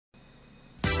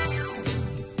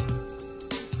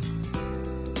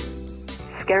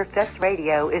Scarefest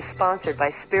Radio is sponsored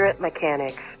by Spirit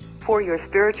Mechanics for your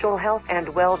spiritual health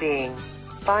and well-being.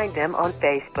 Find them on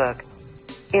Facebook.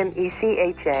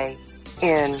 MECHANIX.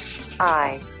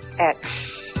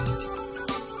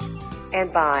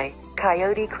 And by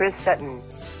Coyote Chris Sutton,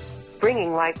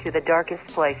 bringing light to the darkest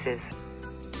places.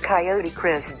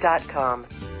 CoyoteChris.com.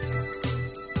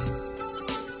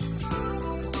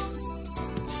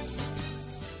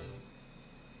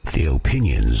 The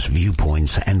opinions,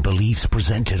 viewpoints, and beliefs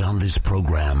presented on this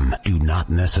program do not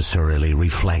necessarily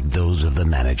reflect those of the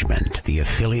management, the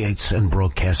affiliates and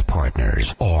broadcast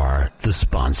partners, or the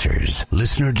sponsors.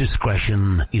 Listener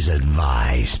discretion is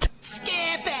advised.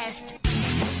 Scarefest!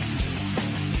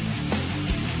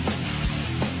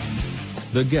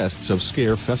 The guests of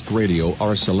Scarefest Radio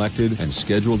are selected and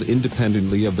scheduled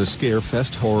independently of the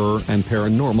Scarefest Horror and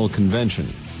Paranormal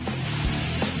Convention.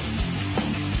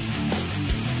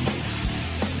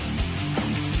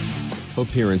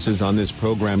 Appearances on this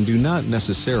program do not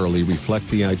necessarily reflect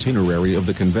the itinerary of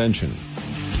the convention.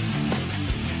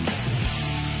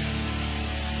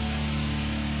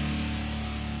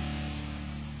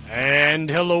 And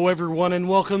hello everyone and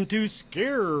welcome to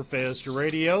Scarefest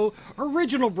Radio,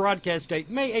 original broadcast date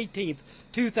May 18th,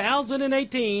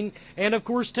 2018, and of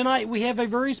course tonight we have a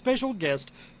very special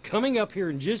guest coming up here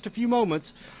in just a few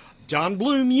moments. John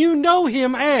Bloom, you know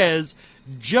him as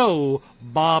Joe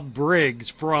Bob Briggs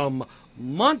from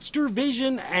Monster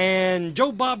Vision and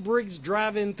Joe Bob Briggs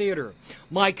Drive-In Theater.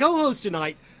 My co-host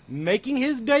tonight, making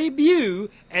his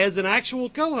debut as an actual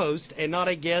co-host and not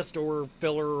a guest or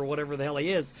filler or whatever the hell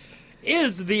he is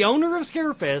the owner of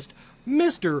Scarefest,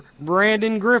 Mr.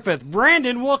 Brandon Griffith.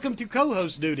 Brandon, welcome to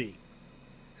co-host duty.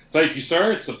 Thank you,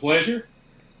 sir. It's a pleasure.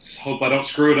 Hope I don't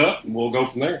screw it up, and we'll go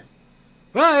from there.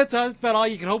 Well, that's about all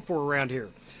you can hope for around here.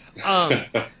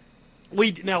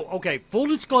 Full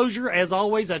disclosure, as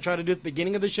always, I try to do at the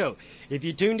beginning of the show. If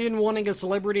you tuned in wanting a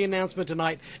celebrity announcement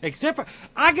tonight,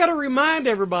 I got to remind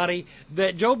everybody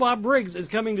that Joe Bob Briggs is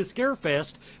coming to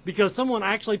Scarefest because someone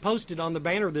actually posted on the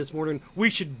banner this morning, we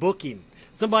should book him.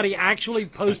 Somebody actually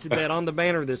posted that on the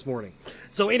banner this morning.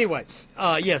 So anyway,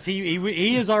 yes,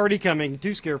 he is already coming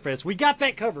to Scarefest. We got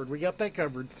that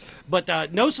covered.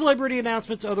 But no celebrity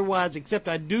announcements otherwise, except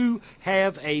I do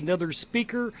have another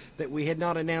speaker that we had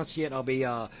not announced yet. I'll be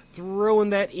throwing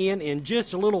that in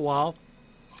just a little while.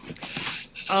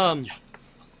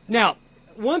 Now,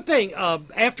 one thing,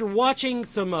 after watching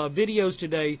some videos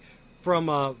today from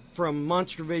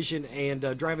Monster Vision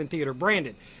and Drive-In Theater,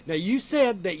 Brandon, now you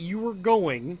said that you were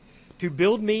going to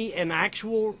build me an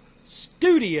actual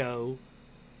studio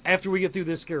after we get through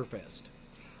this Scarefest.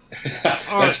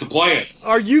 That's the plan.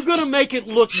 Are you going to make it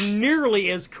look nearly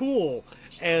as cool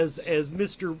as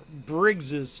Mr.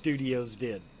 Briggs's studios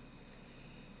did?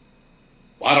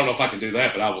 Well, I don't know if I can do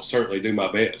that, but I will certainly do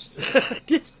my best.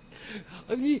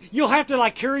 You'll have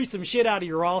to carry some shit out of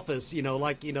your office,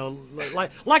 like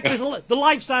the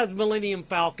life-size Millennium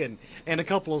Falcon and a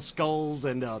couple of skulls,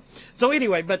 and so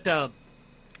anyway. But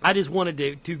I just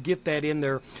wanted to get that in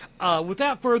there.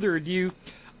 Without further ado,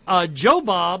 Joe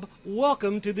Bob,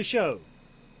 welcome to the show.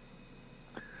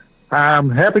 I'm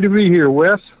happy to be here,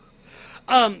 Wes.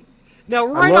 Now,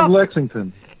 I love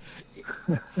Lexington.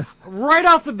 Right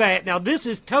off the bat, now this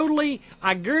is totally,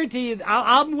 I guarantee you,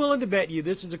 I'm willing to bet you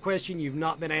this is a question you've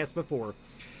not been asked before.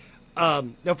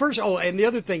 Now first, and the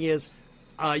other thing is,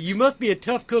 you must be a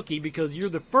tough cookie because you're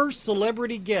the first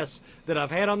celebrity guest that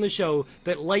I've had on the show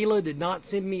that Layla did not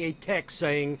send me a text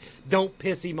saying, don't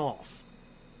piss him off.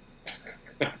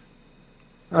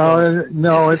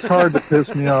 No, it's hard to piss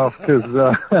me off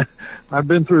because I've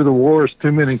been through the wars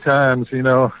too many times,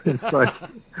 It's like...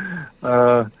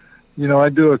 I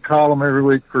do a column every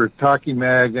week for Talkie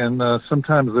Mag, and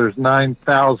sometimes there's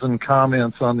 9,000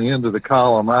 comments on the end of the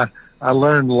column. I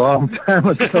learned a long time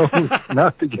ago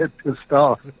not to get pissed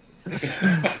off.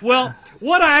 Well,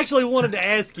 what I actually wanted to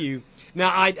ask you,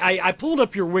 now I pulled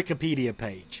up your Wikipedia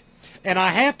page, and I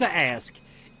have to ask,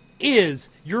 is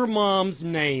your mom's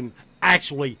name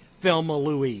actually Thelma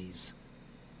Louise?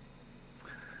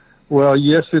 Well,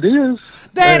 yes, it is.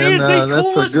 That is the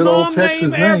coolest mom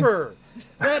name ever.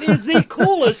 That is the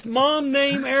coolest mom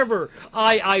name ever.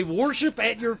 I worship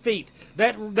at your feet.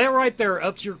 That right there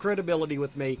ups your credibility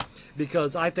with me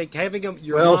because I think having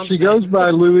your mom's she goes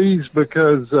by Louise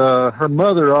because her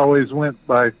mother always went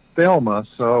by Thelma,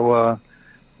 so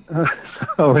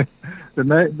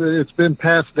it's been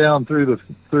passed down through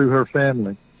her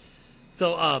family.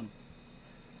 So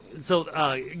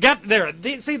got there.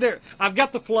 See there, I've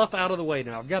got the fluff out of the way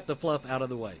now.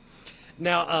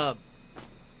 Now,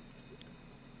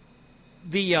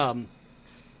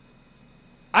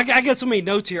 I got so many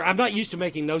notes here. I'm not used to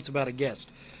making notes about a guest.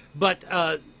 But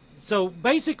so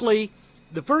basically,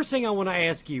 the first thing I want to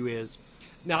ask you is,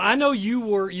 now I know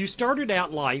you started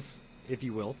out life, if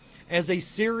you will, as a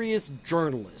serious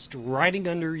journalist, writing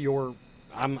under your,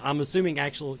 I'm assuming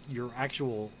your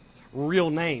actual real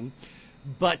name,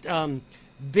 but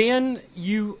then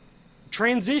you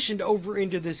transitioned over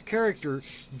into this character,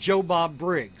 Joe Bob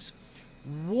Briggs.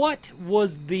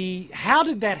 How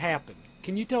did that happen?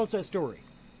 Can you tell us that story?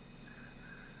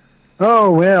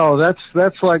 Oh, well,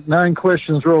 that's like 9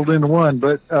 questions rolled into one.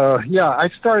 But, yeah, I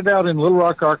started out in Little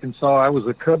Rock, Arkansas. I was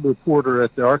a cub reporter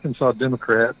at the Arkansas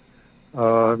Democrat. I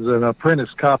was an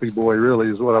apprentice copy boy, really,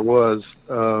 is what I was,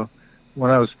 when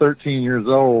I was 13 years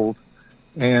old,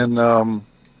 and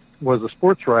was a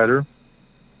sports writer.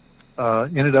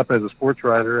 Ended up as a sports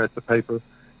writer at the paper,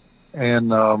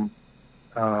 and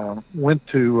went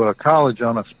to college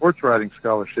on a sports writing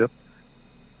scholarship.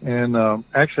 And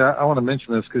actually, I want to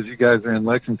mention this because you guys are in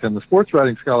Lexington. The sports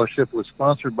writing scholarship was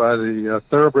sponsored by the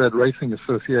Thoroughbred Racing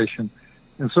Association.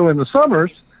 And so in the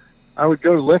summers, I would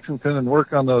go to Lexington and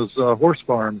work on those horse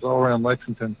farms all around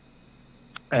Lexington,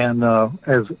 and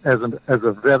as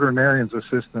a veterinarian's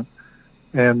assistant.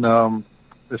 And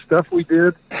the stuff we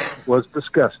did was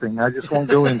disgusting. I just won't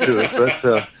go into it,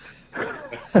 but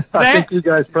I think you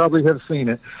guys probably have seen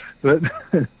it. But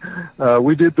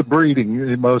we did the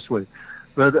breeding mostly.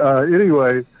 But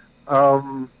anyway,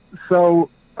 so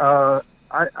I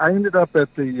ended up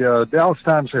at the Dallas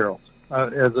Times-Herald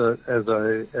as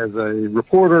a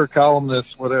reporter,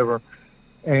 columnist, whatever.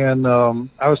 And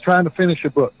I was trying to finish a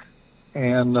book,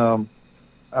 and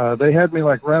they had me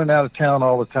like running out of town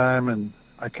all the time, and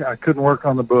I couldn't work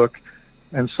on the book.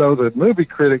 And so the movie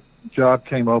critic job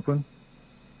came open,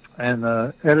 and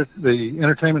the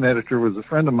entertainment editor was a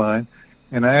friend of mine,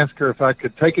 and I asked her if I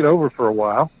could take it over for a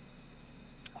while,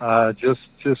 just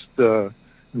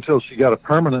until she got a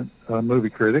permanent movie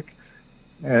critic,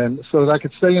 and so that I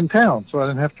could stay in town, so I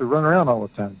didn't have to run around all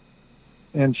the time.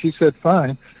 And she said,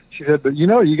 fine. She said, but you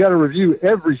got to review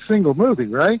every single movie,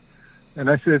 right? And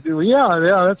I said, well, yeah,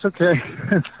 that's okay.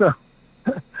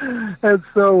 and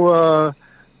so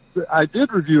I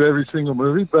did review every single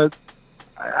movie, but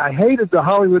I hated the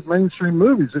Hollywood mainstream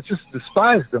movies. I just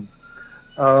despised them.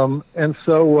 And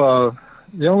so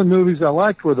the only movies I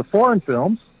liked were the foreign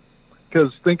films,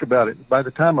 because think about it. By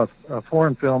the time a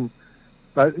foreign film,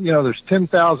 there's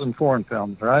 10,000 foreign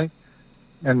films, right?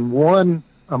 And one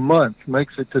a month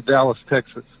makes it to Dallas,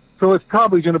 Texas. So it's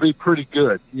probably going to be pretty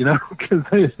good, because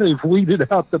they've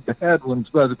weeded out the bad ones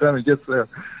by the time it gets there.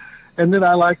 And then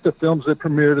I like the films that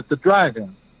premiered at the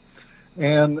drive-in.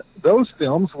 And those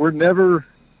films were never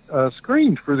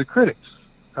screened for the critics.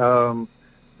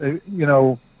 They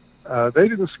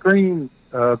didn't screen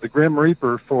The Grim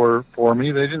Reaper for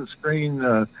me. They didn't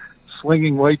screen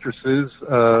Swinging Waitresses,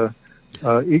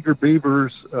 Eager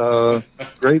Beavers,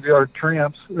 Graveyard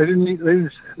Tramps. They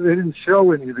didn't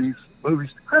show any of these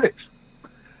movies to critics.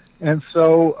 And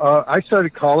so I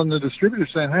started calling the distributor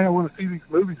saying, hey, I want to see these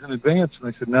movies in advance.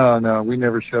 And they said, no, we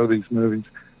never show these movies,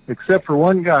 except for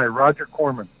one guy, Roger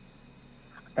Corman.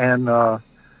 And I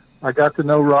got to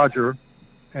know Roger,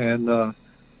 and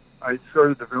I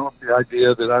sort of developed the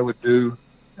idea that I would do.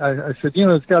 I said,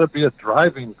 it's got to be a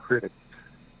driving critic,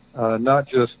 not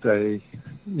just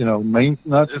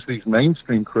not just these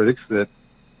mainstream critics that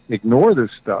ignore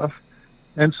this stuff.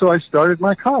 And so I started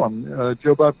my column,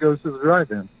 Joe Bob Goes to the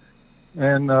Drive-In.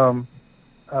 And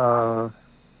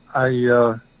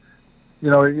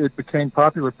it became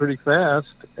popular pretty fast,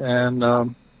 and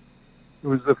it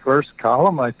was the first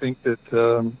column, I think, that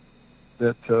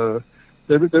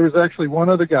there was actually one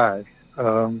other guy.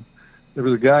 There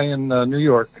was a guy in New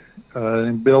York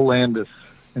named Bill Landis,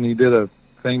 and he did a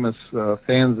famous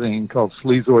fanzine called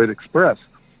Sleazoid Express.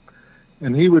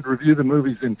 And he would review the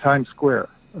movies in Times Square,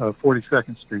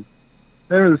 42nd Street.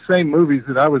 They were the same movies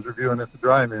that I was reviewing at the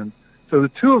drive-in. So the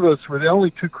two of us were the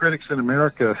only two critics in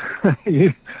America.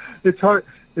 It's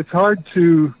hard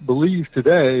to believe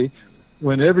today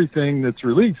when everything that's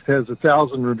released has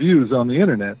 1,000 reviews on the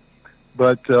internet.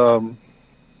 But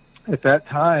at that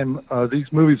time, these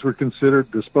movies were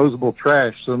considered disposable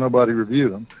trash, so nobody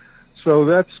reviewed them. So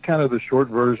that's kind of the short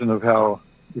version of how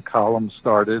the column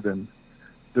started and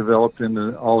developed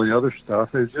into all the other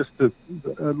stuff. It's just the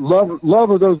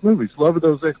love of those movies, love of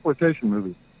those exploitation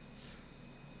movies.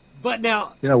 But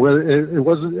now, it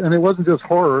wasn't just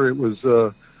horror. It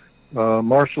was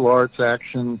martial arts,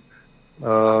 action,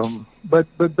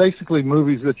 but basically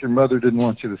movies that your mother didn't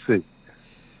want you to see.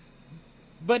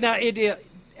 But now,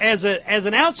 as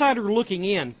an outsider looking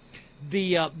in,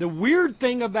 the weird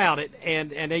thing about it,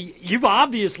 and you've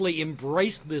obviously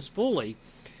embraced this fully,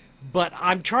 but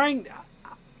I'm trying.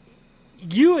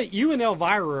 You and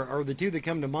Elvira are the two that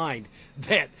come to mind.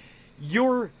 That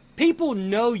your people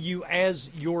know you as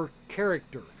your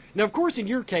character. Now, of course, in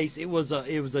your case, it was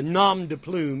a nom de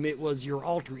plume. It was your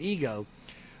alter ego.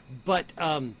 But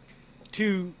when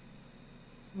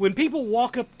people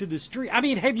walk up to the street, I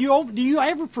mean, do you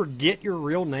ever forget your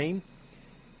real name?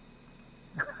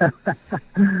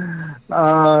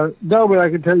 No, but I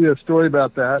can tell you a story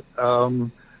about that.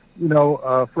 For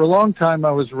a long time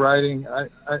I was writing.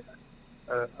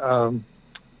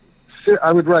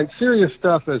 I would write serious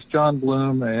stuff as John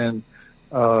Bloom and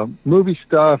movie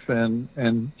stuff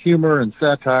and humor and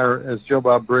satire as Joe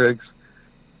Bob Briggs.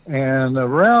 And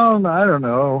around, I don't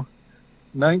know,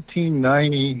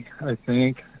 1990, I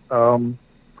think, an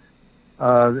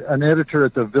editor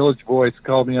at the Village Voice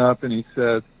called me up and he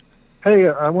said, "Hey,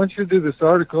 I want you to do this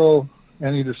article."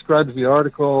 And he describes the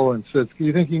article and says, "Do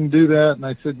you think you can do that?" And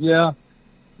I said, "Yeah."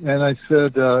 And I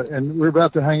said, and we're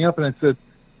about to hang up, and I said,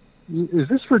 "Is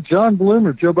this for John Bloom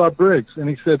or Joe Bob Briggs?" And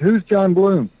he said, "Who's John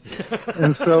Bloom?"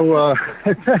 And so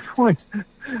at that point,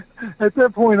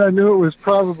 I knew it was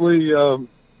probably,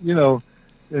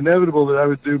 inevitable that I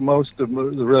would do most of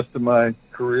the rest of my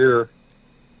career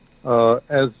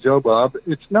as Joe Bob.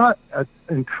 It's not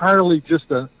entirely just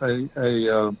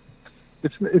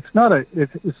it's not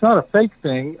a fake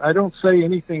thing. I don't say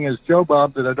anything as Joe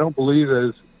Bob that I don't believe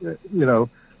as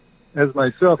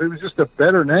myself. It was just a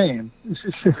better name. It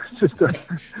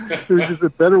was just a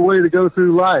better way to go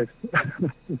through life.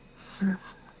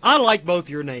 I like both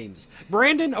your names.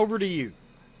 Brandon, over to you.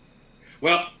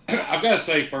 Well, I've got to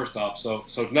say, first off, so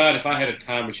tonight, if I had a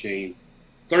time machine,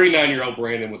 39-year-old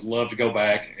Brandon would love to go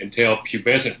back and tell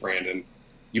pubescent Brandon,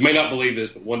 you may not believe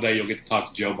this, but one day you'll get to talk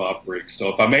to Joe Bob Briggs. So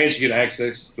if I manage to get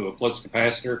access to a flux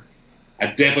capacitor, I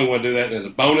definitely want to do that. And as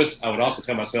a bonus, I would also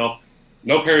tell myself,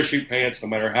 no parachute pants, no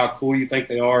matter how cool you think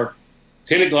they are.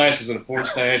 Tinted glasses and a porn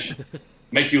stash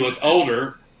make you look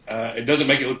older. It doesn't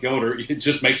make you look older. It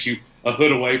just makes you a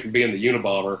hood away from being the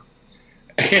Unabomber.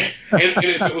 And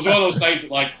if it was one of those things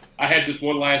that, like, I had just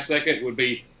one last second, it would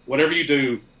be, whatever you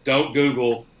do, don't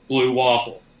Google blue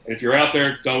waffle. And if you're out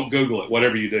there, don't Google it,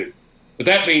 whatever you do. But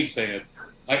that being said,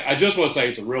 I just want to say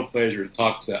it's a real pleasure to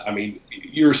talk to. I mean,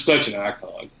 you're such an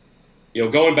icon.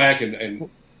 Going back and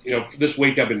this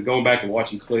week I've been going back and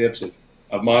watching clips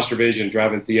of Monster Vision,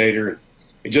 Drive-In Theater, and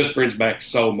it just brings back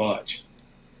so much.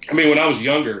 I mean, when I was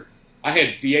younger, I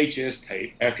had VHS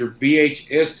tape after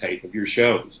VHS tape of your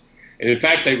shows. And in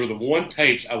fact, they were the one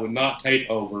tapes I would not tape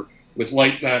over with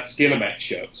late-night Skinemax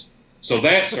shows. So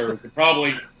that serves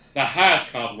probably the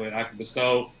highest compliment I can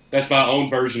bestow. That's my own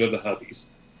version of the Hubbies.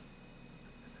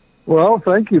 Well,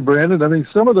 thank you, Brandon. I mean,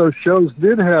 some of those shows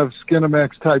did have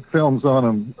Skinemax type films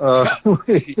on them.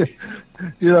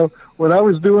 When I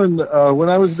was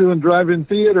doing drive-in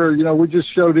theater, we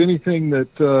just showed anything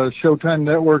that Showtime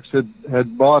Networks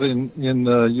had bought in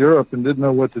Europe and didn't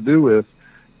know what to do with,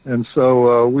 and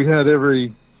so we had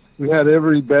every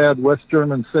bad West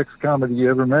German sex comedy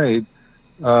ever made.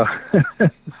 So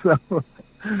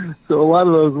a lot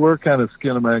of those were kind of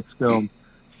Skinemax films,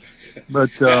 but.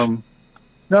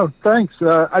 No, thanks.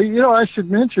 I should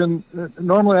mention.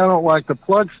 Normally, I don't like to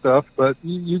plug stuff, but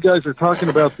you guys are talking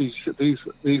about these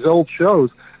old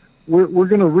shows. We're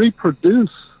going to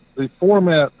reproduce the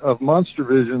format of Monster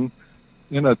Vision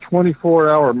in a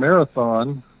 24-hour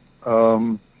marathon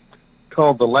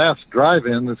called The Last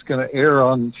Drive-In. That's going to air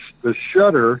on the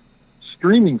Shudder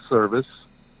streaming service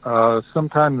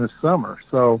sometime this summer.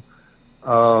 So.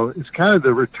 It's kind of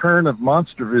the return of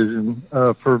Monster Vision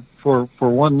for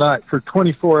one night, for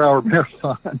 24-hour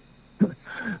marathon.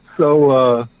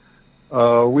 So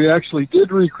we actually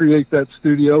did recreate that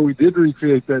studio. We did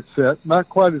recreate that set. Not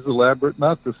quite as elaborate,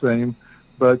 not the same,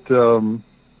 but we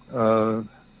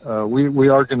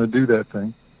are going to do that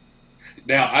thing.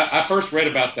 Now, I first read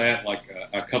about that like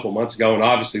a couple months ago, and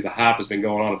obviously the hype has been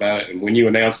going on about it. And when you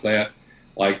announced that,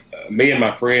 me and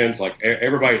my friends,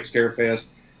 everybody at Scarefest,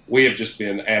 we have just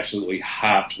been absolutely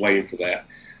hyped waiting for that,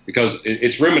 because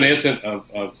it's reminiscent of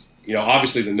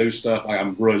obviously the new stuff.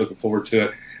 I'm really looking forward to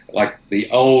it. Like the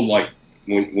old,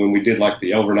 when we did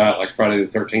the overnight, Friday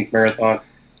the 13th marathon,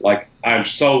 I'm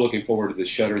so looking forward to this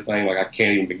Shudder thing. I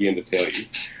can't even begin to tell you.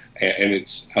 And I think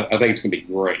it's going to be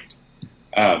great.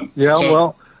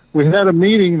 Well, we had a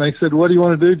meeting. They said, "What do you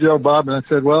want to do, Joe Bob?" And I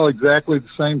said, "Well, exactly the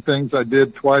same things I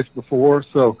did twice before."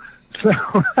 So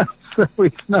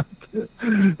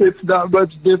it's not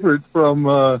much different from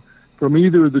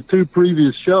either of the two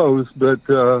previous shows, but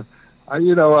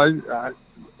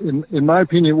in my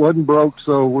opinion, it wasn't broke,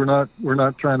 so we're not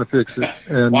trying to fix it.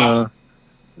 And Wow.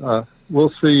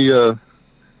 we'll see.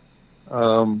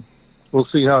 We'll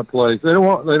see how it plays.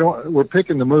 We're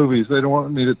picking the movies. They don't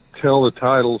want me to tell the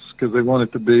titles because they want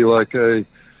it to be like a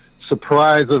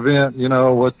surprise event. You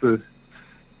know what the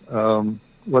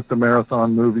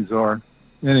marathon movies are.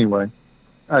 Anyway,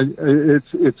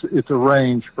 it's a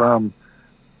range from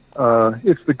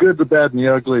it's the good, the bad, and the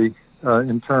ugly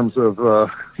in terms of the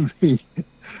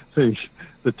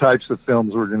types of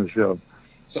films we're going to show.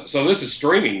 So this is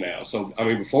streaming now. So I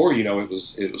mean, before it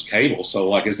was cable. So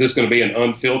like, is this going to be an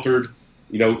unfiltered,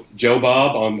 Joe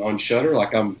Bob on Shudder?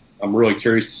 Like, I'm really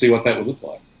curious to see what that would look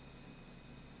like.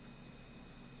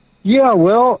 Yeah,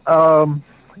 well,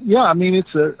 yeah. I mean,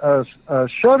 it's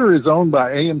Shudder is owned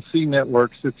by AMC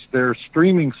Networks. It's their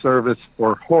streaming service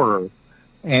for horror,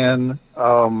 and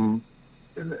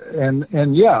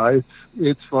yeah,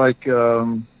 it's like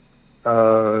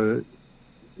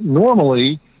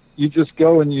normally you just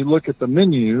go and you look at the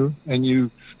menu and you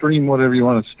stream whatever you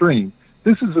want to stream.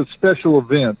 This is a special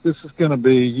event. This is going to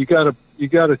be you got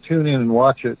to tune in and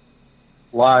watch it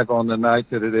live on the night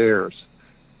that it airs.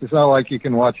 It's not like you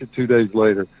can watch it 2 days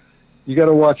later. You got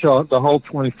to watch the whole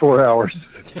 24 hours.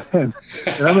 and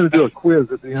I'm going to do a quiz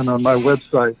at the end on my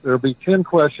website. There'll be 10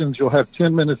 questions. You'll have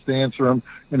 10 minutes to answer them.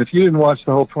 And if you didn't watch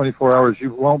the whole 24 hours,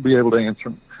 you won't be able to answer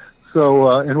them. So,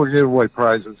 and we'll give away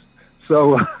prizes.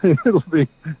 So it'll be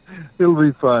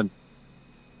fun.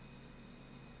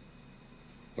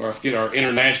 Or if we get our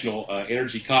international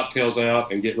energy cocktails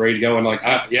out and get ready to go. And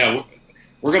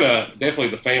we're going to definitely,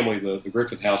 the family, the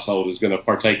Griffith household is going to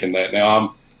partake in that.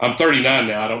 Now I'm 39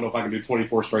 now. I don't know if I can do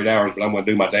 24 straight hours, but I'm going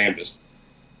to do my damnedest.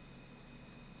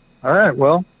 All right.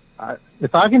 Well,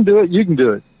 if I can do it, you can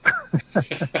do it.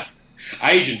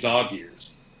 I age in dog years.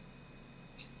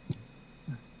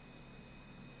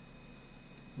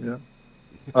 Yeah.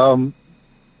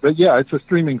 But yeah, it's a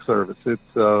streaming service.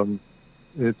 I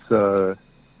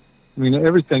mean,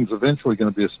 everything's eventually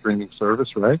going to be a streaming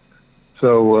service, right?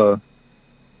 So,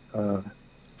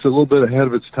 it's a little bit ahead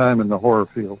of its time in the horror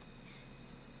field.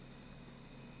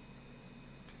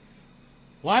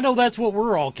 Well, I know that's what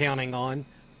we're all counting on,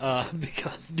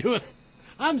 because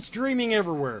I'm streaming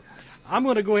everywhere. I'm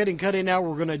going to go ahead and cut in now.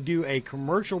 We're going to do a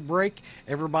commercial break.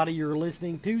 Everybody, you're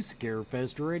listening to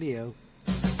Scarefest Radio.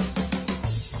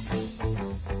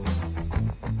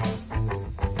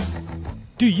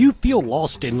 Do you feel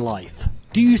lost in life?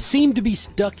 Do you seem to be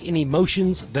stuck in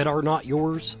emotions that are not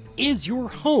yours? Is your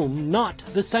home not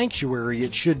the sanctuary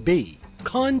it should be?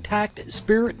 Contact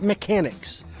Spirit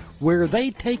Mechanics, where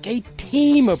they take a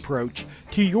team approach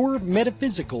to your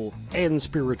metaphysical and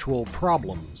spiritual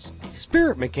problems.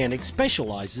 Spirit Mechanics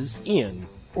specializes in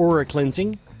aura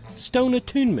cleansing, stone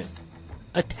attunement,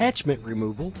 attachment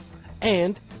removal,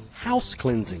 and house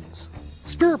cleansings.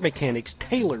 Spirit Mechanics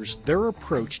tailors their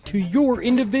approach to your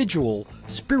individual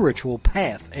spiritual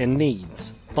path and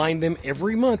needs. Find them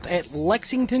every month at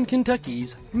Lexington,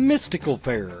 Kentucky's Mystical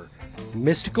Fair,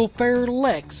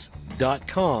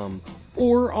 mysticalfairlex.com,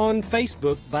 or on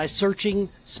Facebook by searching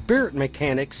Spirit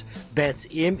Mechanics, that's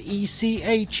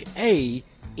MECHANIX.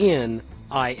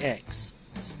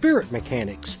 Spirit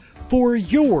Mechanics, for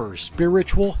your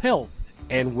spiritual health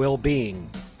and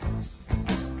well-being.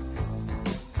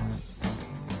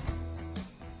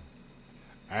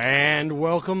 And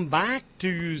welcome back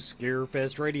to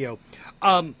Scarefest Radio.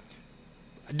 I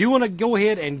do want to go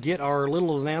ahead and get our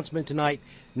little announcement tonight.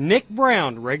 Nick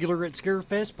Brown, regular at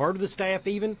Scarefest, part of the staff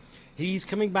even, he's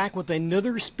coming back with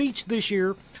another speech this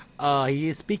year. He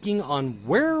is speaking on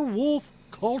werewolf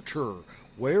culture.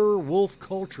 Werewolf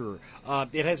culture.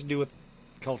 It has to do with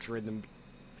culture in the...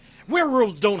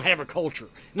 Werewolves don't have a culture.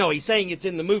 No, he's saying it's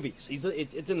in the movies.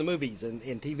 It's in the movies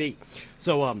and TV.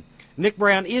 So, Nick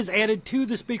Brown is added to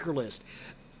the speaker list.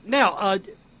 Now,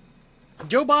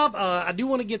 Joe Bob, I do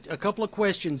want to get a couple of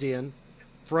questions in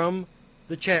from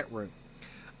the chat room.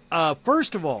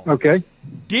 First of all, okay.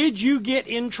 Did you get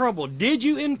in trouble? Did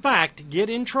you, in fact, get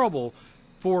in trouble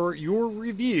for your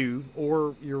review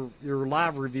or your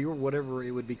live review or whatever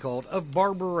it would be called of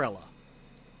Barbarella?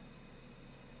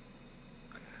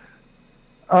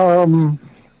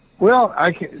 Well,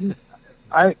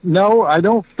 no, I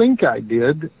don't think I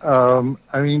did.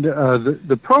 I mean,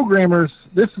 the programmers.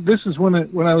 This is when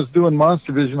I was doing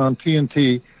Monster Vision on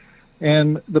TNT,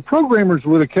 and the programmers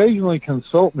would occasionally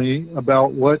consult me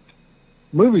about what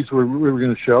movies we were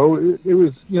going to show. It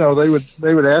was,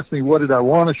 they would ask me what did I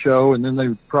want to show, and then they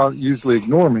would usually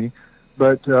ignore me.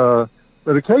 But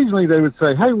occasionally they would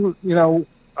say, hey,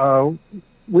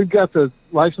 we've got the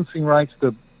licensing rights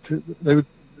to they would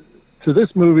to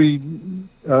this movie.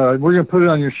 We're going to put it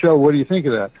on your show. What do you think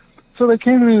of that? So they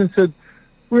came in and said,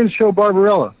 we're going to show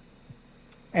Barbarella.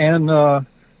 And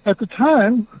at the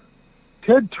time,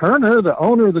 Ted Turner, the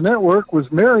owner of the network,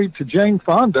 was married to Jane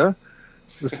Fonda,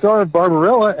 the star of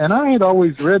Barbarella, and I had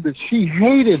always read that she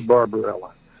hated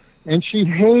Barbarella. And she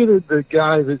hated the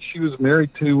guy that she was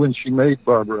married to when she made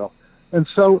Barbarella. And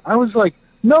so I was like,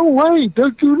 no way,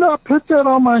 do not put that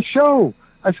on my show.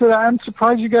 I said, I'm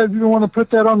surprised you guys even want to put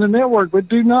that on the network, but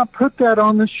do not put that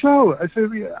on the show. I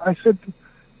said,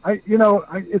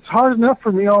 it's hard enough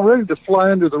for me already to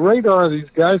fly under the radar of these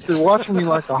guys. They're watching me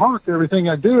like a hawk, everything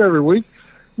I do every week.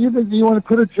 You want to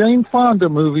put a Jane Fonda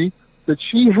movie that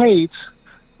she hates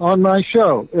on my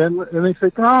show? And they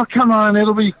say, oh, come on,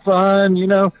 it'll be fun,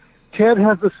 Ted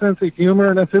has a sense of humor.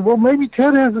 And I said, well, maybe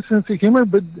Ted has a sense of humor,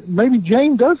 but maybe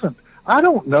Jane doesn't. I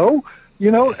don't know,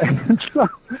 And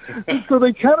so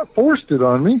they kind of forced it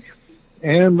on me.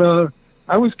 And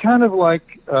I was kind of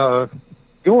like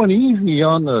going easy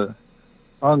on the.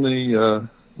 I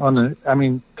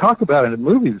mean, talk about it in a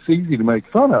movie. It's easy to make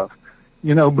fun of,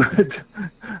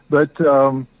 but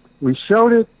we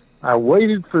showed it. I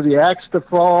waited for the axe to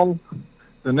fall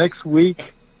the next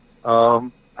week.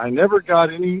 I never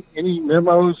got any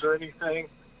memos or anything,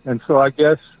 and so I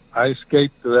guess I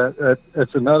escaped that.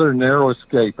 That's another narrow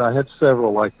escape. I had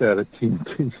several like that at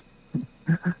TNT.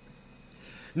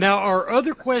 Now, our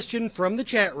other question from the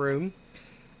chat room,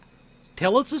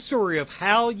 tell us a story of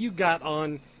how you got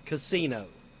on Casino.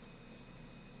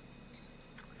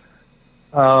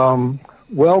 I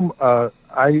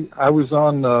was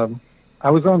on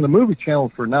the movie channel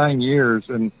for 9 years,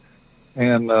 and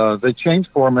they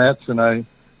changed formats, and I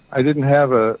didn't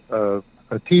have a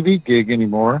TV gig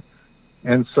anymore,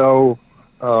 and so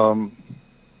for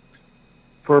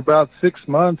about 6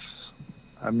 months,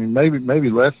 I mean maybe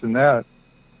less than that,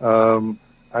 I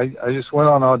just went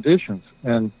on auditions,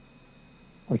 and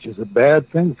which is a bad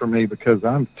thing for me because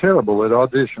I'm terrible at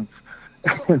auditions,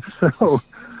 and so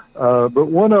but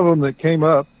one of them that came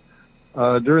up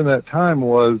during that time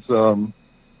was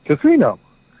Casino,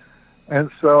 and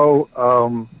so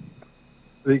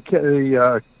the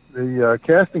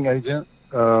casting agent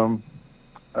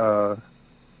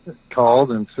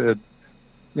called and said,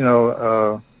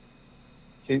 can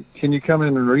you come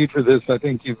in and read for this? I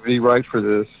think you'd be right for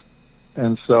this.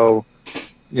 And so,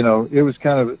 it was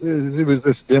it was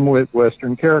this dimwit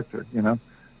Western character,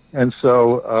 And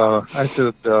so I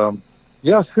said,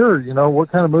 yeah, sure.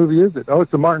 What kind of movie is it? Oh,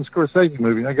 it's a Martin Scorsese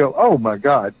movie. And I go, oh my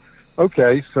God.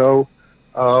 Okay. So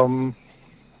I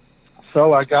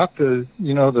got the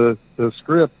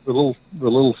script, the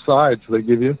little sides they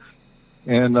give you,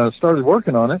 and started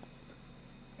working on it.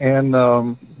 And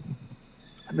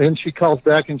then she calls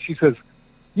back and she says,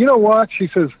 you know what? She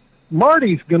says,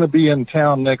 Marty's going to be in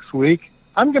town next week.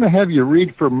 I'm going to have you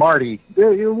read for Marty.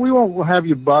 We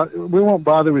won't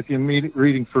bother with you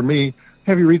reading for me.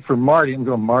 Have you read for Marty? I'm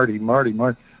going, Marty.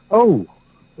 Oh,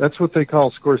 that's what they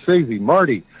call Scorsese,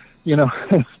 Marty.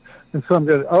 And so I'm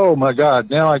going, oh my God,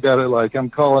 now I got it. I'm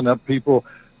calling up people.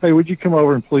 Hey, would you come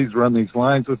over and please run these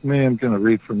lines with me? I'm going to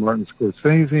read for Martin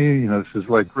Scorsese. This is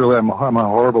really, I'm a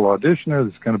horrible auditioner.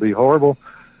 This is going to be horrible.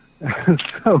 And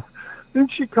so then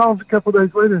she calls a couple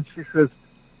days later and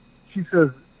she says,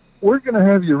 we're going to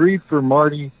have you read for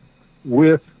Marty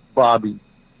with Bobby.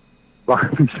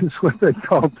 Bobby is what they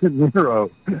call De Niro.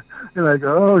 And I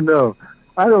go, oh no,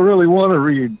 I don't really want to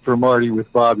read for Marty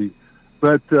with Bobby.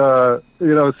 But, so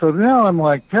now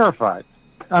I'm terrified.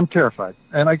 I'm terrified.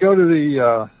 And I go to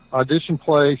the audition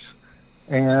place,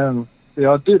 and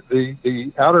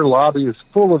the outer lobby is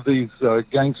full of these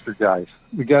gangster guys,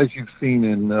 the guys you've seen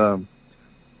in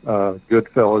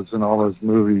Goodfellas and all those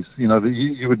movies.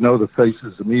 You would know the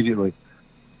faces immediately.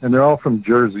 And they're all from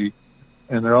Jersey,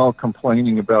 and they're all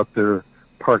complaining about their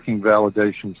parking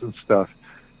validations and stuff.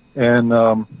 And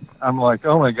I'm like,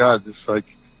 oh my God,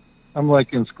 I'm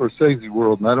like in Scorsese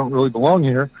world, and I don't really belong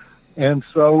here. And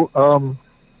so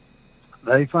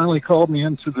they finally called me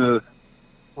into the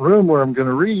room where I'm going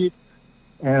to read,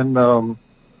 and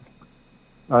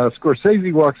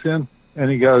Scorsese walks in, and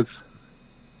he goes,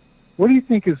 what do you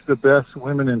think is the best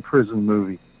women in prison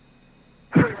movie?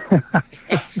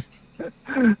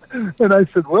 And I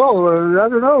said, well, I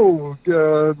don't know,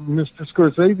 Mr.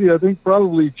 Scorsese, I think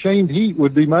probably Chained Heat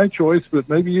would be my choice, but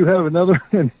maybe you have another.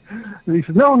 And he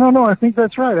said, no, I think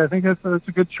that's right. I think that's a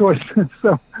good choice. And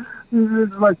so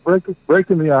it's like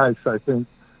breaking the ice, I think.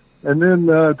 And then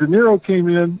De Niro came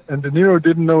in, and De Niro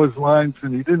didn't know his lines,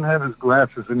 and he didn't have his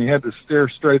glasses, and he had to stare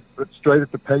straight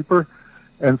at the paper.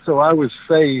 And so I was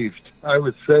saved I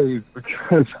was saved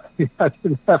because I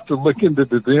didn't have to look into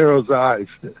De Niro's eyes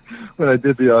when I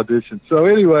did the audition. So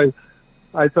anyway,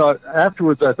 I thought,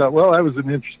 well, that was an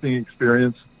interesting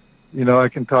experience. You know, I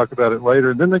can talk about it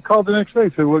later. And then they called the next day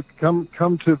and said, well,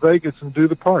 come to Vegas and do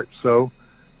the part. So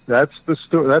that's the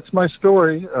story. That's my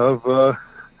story of how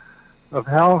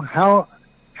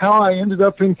I ended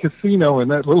up in Casino in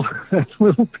that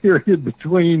little period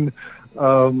between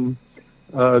drive-in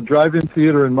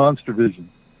theater and Monster Vision.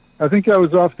 I think I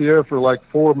was off the air for like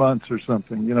 4 months or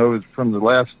something. You know, it was from the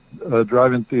last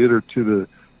drive-in theater to the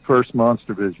first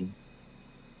Monster Vision.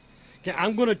 Okay,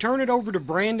 I'm going to turn it over to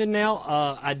Brandon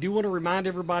now. I do want to remind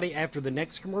everybody, after the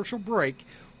next commercial break,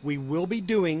 we will be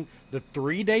doing the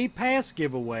 3-day pass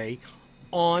giveaway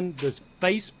on this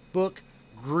Facebook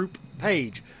group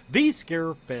page, the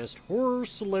Scarefest Horror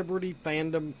Celebrity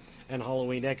Fandom and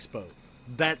Halloween Expo.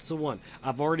 That's the one.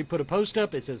 I've already put a post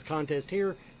up. It says contest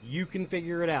here. You can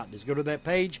figure it out. Just go to that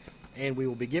page, and we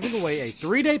will be giving away a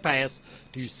 3-day pass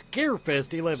to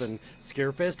Scarefest 11,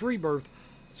 Scarefest Rebirth,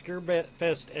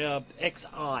 Scarefest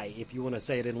XI, if you want to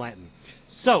say it in Latin.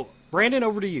 So, Brandon,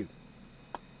 over to you.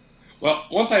 Well,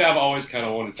 one thing I've always kind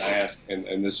of wanted to ask,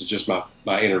 and this is just my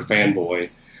inner fanboy,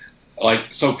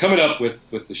 like, so coming up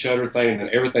with the Shudder thing and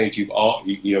everything that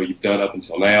you've done up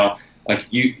until now, like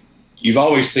you've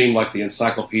always seemed like the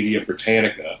Encyclopedia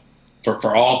Britannica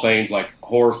for all things like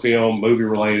horror film, movie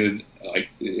related. Like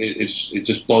it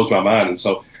just blows my mind. And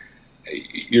so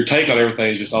your take on everything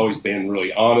has just always been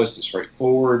really honest and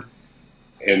straightforward.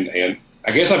 And I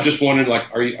guess I'm just wondering, like,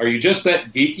 are you just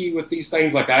that geeky with these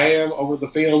things like I am over the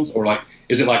films, or like,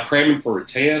 is it like cramming for a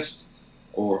test,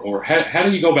 or how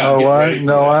do you go about getting ready for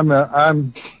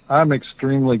that? I'm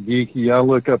extremely geeky. I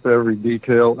look up every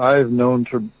detail. I've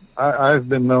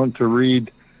been known to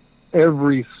read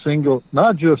every single,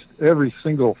 not just every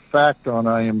single fact on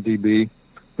IMDb,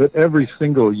 but every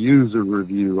single user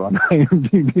review on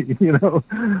IMDb. You know,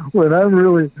 when I'm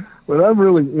really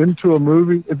into a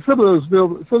movie, and some of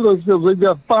those films they've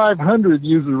got 500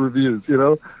 user reviews. You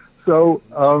know, so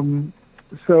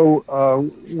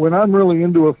when I'm really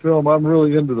into a film, I'm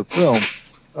really into the film.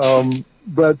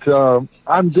 But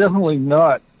I'm definitely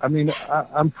not. I mean,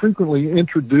 I'm frequently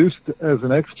introduced as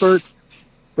an expert,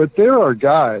 but there are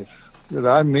guys that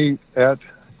I meet at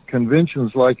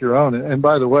conventions like your own. And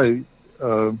by the way,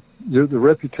 the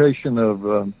reputation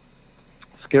of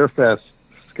Scarefest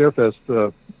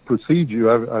precedes you.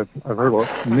 I've heard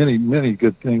many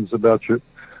good things about your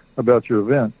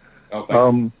event.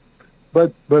 Oh,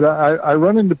 but I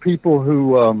run into people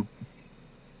who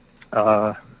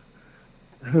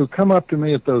come up to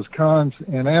me at those cons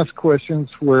and ask questions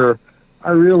where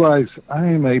I realize I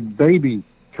am a baby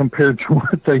compared to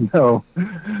what they know.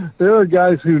 There are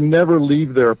guys who never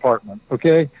leave their apartment,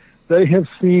 okay? They have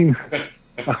seen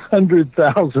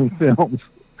 100,000 films.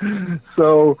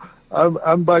 So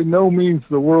I'm by no means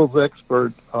the world's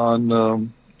expert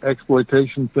on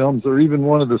exploitation films, or even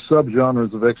one of the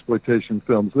subgenres of exploitation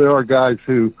films. There are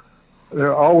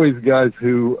always guys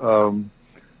who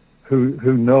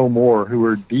know more, who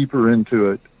are deeper into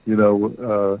it, you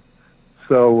know.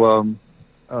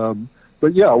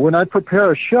 But yeah, when I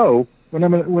prepare a show, when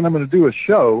I'm going to do a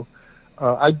show,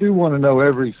 I do want to know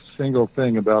every single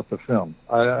thing about the film.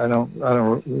 I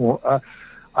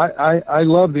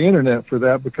love the internet for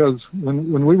that, because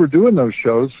when we were doing those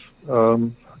shows,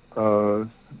 we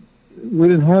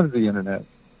didn't have the internet.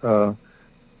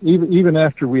 Even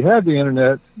after we had the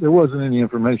internet, there wasn't any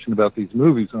information about these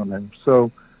movies on there.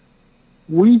 So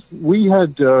we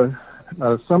had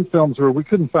some films where we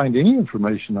couldn't find any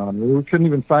information on it. We couldn't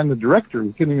even find the director.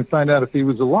 We couldn't even find out if he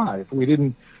was alive. We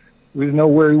didn't know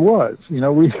where he was. You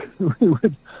know, we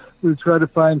would try to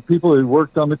find people who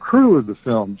worked on the crew of the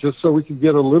film, just so we could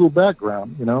get a little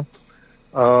background. You know,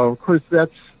 of course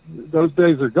those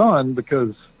days are gone,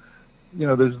 because you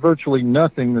know there's virtually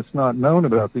nothing that's not known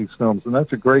about these films, and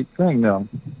that's a great thing now.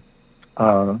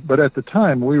 But at the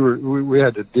time, we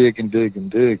had to dig and dig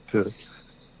and dig to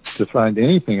find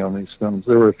anything on these films.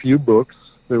 There were a few books.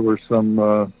 There were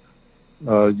some,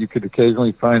 you could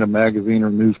occasionally find a magazine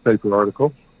or newspaper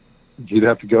article. You'd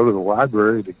have to go to the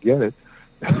library to get it,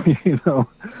 you know.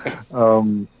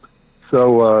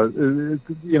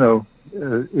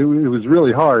 It was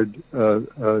really hard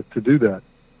to do that.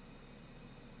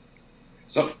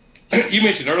 So you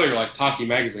mentioned earlier, like Talkie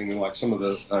Magazine, and like some of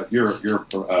the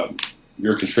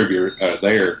your contributor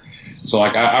there. So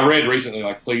like I read recently,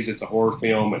 like Please It's a Horror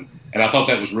Film, and I thought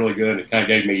that was really good, and it kind of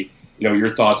gave me, you know,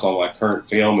 your thoughts on like current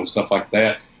film and stuff like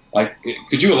that. Like,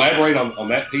 could you elaborate on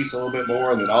that piece a little bit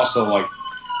more, and then also like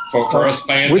for us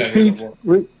fans out here,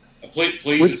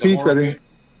 Please It's a Horror Film.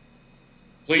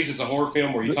 please, it's a horror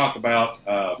film where you talk about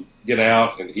Get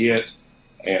Out and It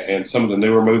and some of the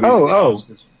newer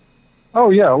movies. Oh,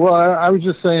 yeah. Well, I was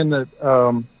just saying that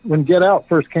when Get Out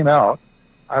first came out,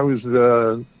 I was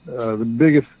the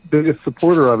biggest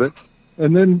supporter of it,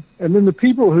 and then the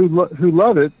people who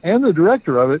love it and the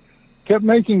director of it kept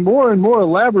making more and more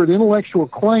elaborate intellectual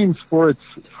claims for it,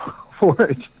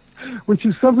 which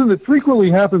is something that frequently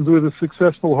happens with a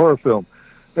successful horror film.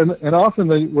 And often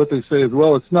what they say is,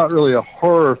 well, it's not really a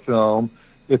horror film,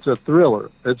 it's a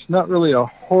thriller. It's not really a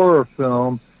horror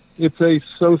film, it's a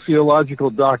sociological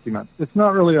document. It's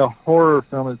not really a horror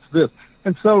film, it's this.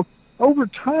 And so over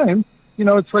time,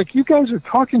 it's like, you guys are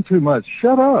talking too much.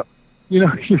 Shut up.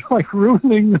 You're like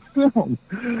ruining the film.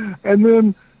 And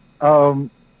then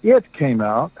It came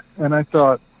out, and I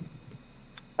thought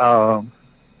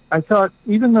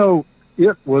even though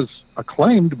It was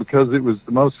acclaimed because it was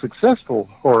the most successful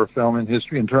horror film in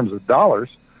history in terms of dollars,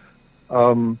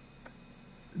 the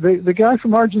guy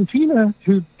from Argentina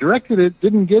who directed it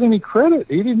didn't get any credit.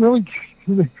 He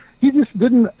just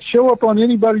didn't show up on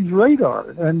anybody's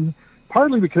radar, and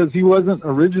partly because he wasn't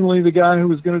originally the guy who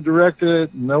was going to direct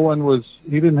it.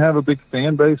 He didn't have a big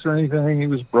fan base or anything. He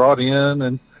was brought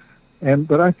in,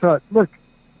 but I thought, look,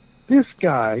 this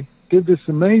guy did this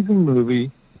amazing movie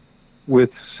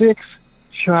with 6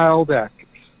 child actors.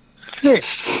 6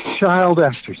 child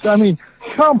actors. I mean,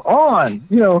 come on.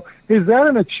 Is that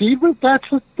an achievement? That's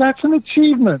an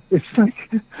achievement. It's like,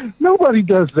 nobody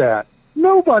does that.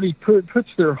 Nobody puts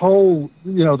their whole,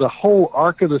 the whole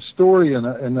arc of the story and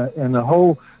the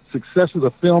whole success of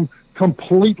the film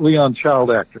completely on child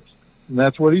actors. And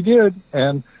that's what he did.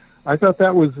 And I thought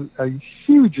that was a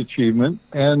huge achievement,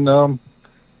 and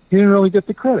he didn't really get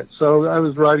the credit. So I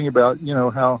was writing about,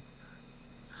 how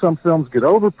some films get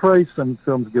overpraised, some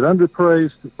films get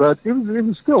underpraised, but it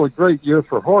was still a great year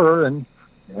for horror. And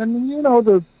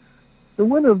the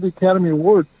winner of the Academy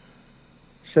Award,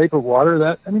 Shape of Water,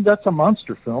 that's a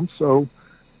monster film. So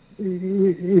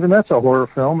even that's a horror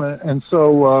film, and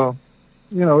so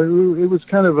it was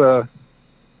kind of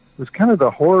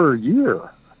the horror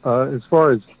year as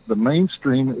far as the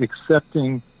mainstream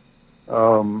accepting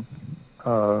horror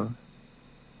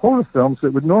films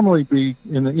that would normally be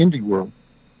in the indie world.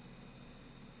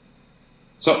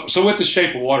 So with The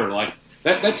Shape of Water, like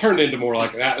that turned into more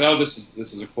like, I know this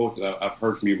is a quote that I've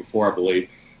heard from you before, I believe. It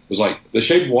was like The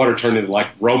Shape of Water turned into like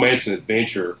romance and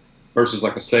adventure versus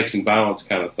like a sex and violence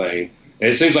kind of thing. And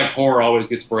it seems like horror always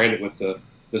gets branded with the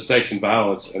sex and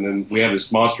violence, and then we have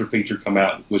this monster feature come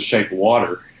out with Shape of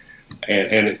Water,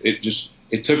 and it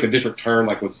took a different turn,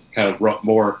 like with kind of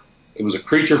more. It was a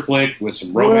creature flick with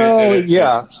some romance in it.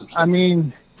 Yeah, I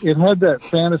mean, it had that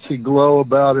fantasy glow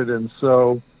about it, and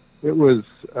so it was.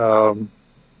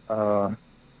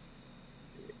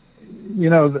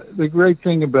 The great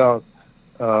thing about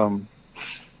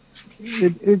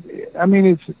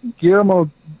it's Guillermo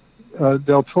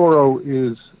del Toro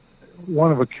is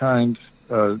one of a kind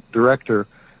director,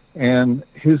 and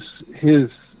his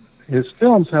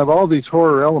films have all these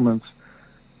horror elements,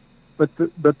 but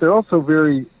they're also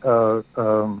very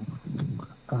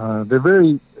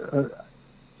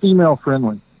female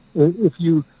friendly. If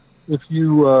you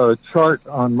chart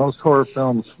on most horror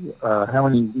films how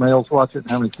many males watch it and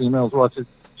how many females watch it,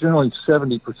 generally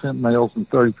 70% males and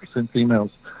 30%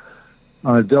 females.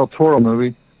 On a Del Toro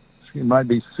movie, it might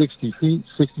be 60%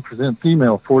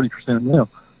 female, 40% male.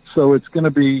 So it's going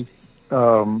to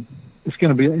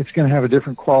have a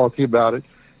different quality about it,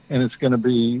 and it's going to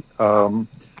be,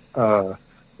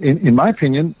 in my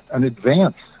opinion, an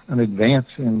advance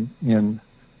in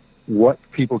what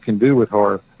people can do with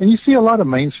horror. And you see a lot of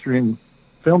mainstream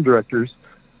film directors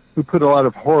who put a lot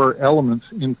of horror elements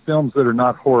in films that are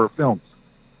not horror films.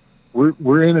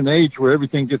 We're in an age where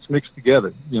everything gets mixed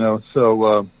together,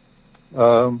 so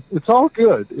it's all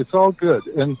good. It's all good.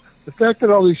 And the fact that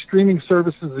all these streaming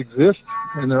services exist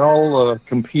and they're all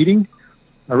competing,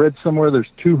 I read somewhere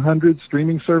there's 200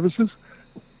 streaming services.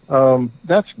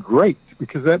 That's great,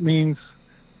 because that means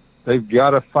they've got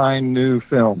to find new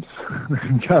films.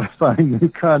 They've got to find new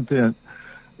content.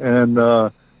 And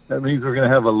that means we're going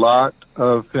to have a lot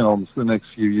of films the next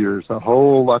few years, a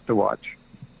whole lot to watch.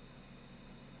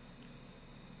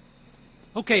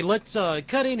 Okay, let's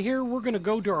cut in here. We're going to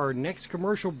go to our next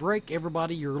commercial break.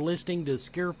 Everybody, you're listening to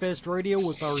Scarefest Radio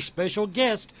with our special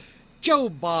guest, Joe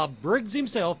Bob Briggs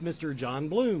himself, Mr. John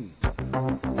Bloom.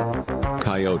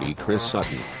 Coyote Chris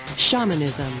Sutton.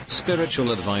 Shamanism.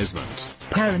 Spiritual advisement.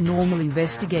 Paranormal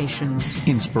investigations.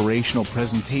 Inspirational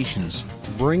presentations.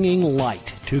 Bringing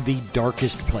light to the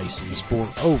darkest places for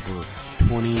over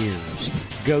 20 years.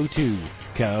 Go to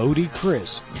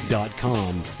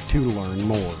CoyoteChris.com to learn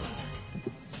more.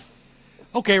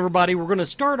 Okay, everybody, we're going to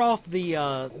start off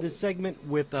this segment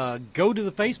with go to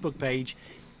the Facebook page,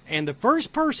 and the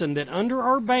first person that under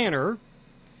our banner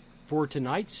for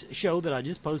tonight's show that I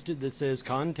just posted that says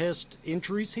contest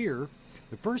entries here,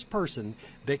 the first person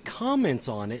that comments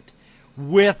on it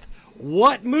with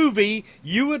what movie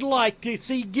you would like to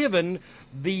see given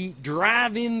the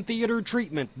drive-in theater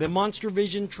treatment, the Monster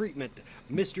Vision treatment,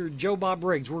 Mr. Joe Bob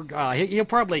Briggs. He'll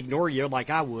probably ignore you like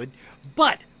I would,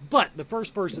 but the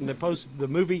first person that posts the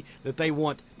movie that they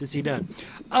want to see done.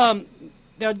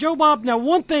 Now, Joe Bob,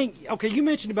 one thing, okay, you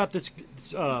mentioned about this,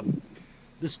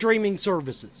 the streaming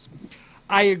services.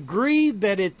 I agree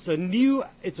that it's a new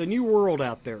world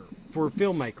out there for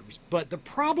filmmakers, but the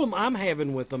problem I'm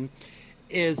having with them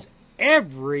is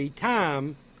every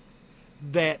time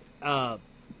that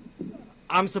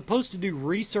I'm supposed to do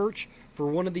research for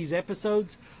one of these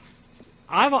episodes,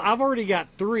 I've already got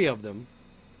 3 of them.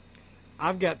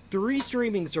 I've got 3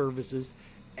 streaming services,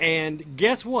 and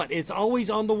guess what? It's always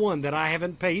on the one that I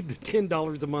haven't paid the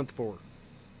 $10 a month for.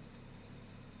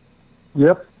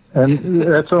 Yep, and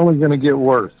that's only going to get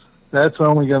worse.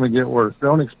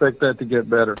 Don't expect that to get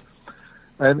better.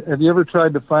 Have you ever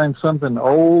tried to find something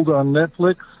old on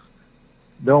Netflix?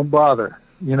 Don't bother.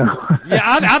 Yeah,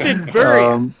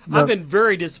 I've been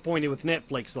very disappointed with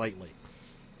Netflix lately.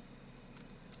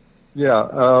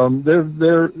 Yeah,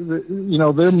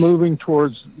 they're moving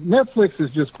towards, Netflix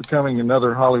is just becoming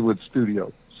another Hollywood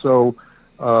studio. So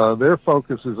their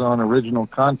focus is on original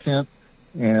content,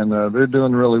 and they're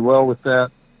doing really well with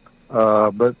that.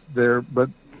 But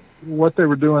what they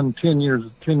were doing 10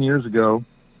 years ago,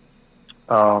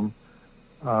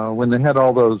 when they had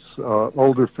all those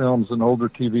older films and older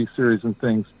TV series and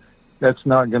things, that's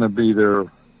not going to be their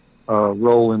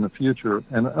role in the future.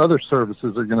 And other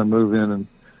services are going to move in and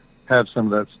have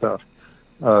some of that stuff.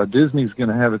 Disney's going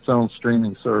to have its own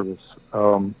streaming service.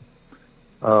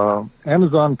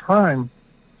 Amazon Prime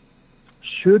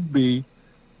should be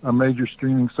a major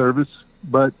streaming service,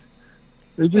 but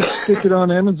they just stick it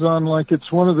on Amazon like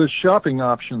it's one of the shopping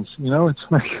options.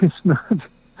 It's like it's not.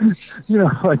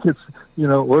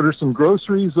 Order some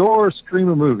groceries or stream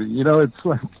a movie. It's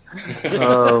like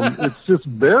it's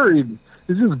just buried.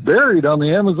 It's just buried on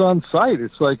the Amazon site.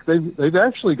 It's like they've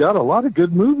actually got a lot of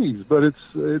good movies, but it's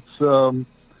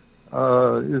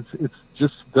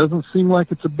just doesn't seem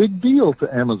like it's a big deal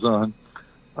to Amazon.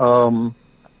 We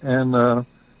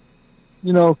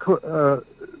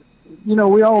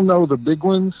all know the big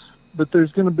ones, but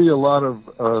there's going to be a lot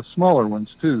of smaller ones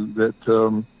too that.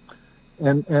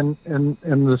 And some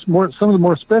of the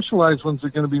more specialized ones are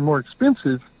going to be more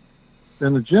expensive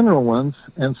than the general ones,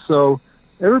 and so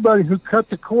everybody who cut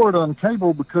the cord on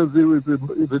cable because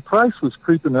the price was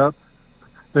creeping up,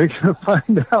 they're going to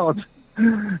find out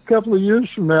a couple of years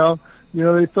from now.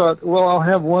 They thought, well, I'll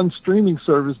have one streaming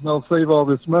service and I'll save all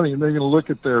this money, and they're going to look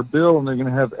at their bill and they're going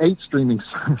to have 8 streaming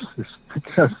services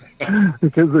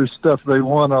because there's stuff they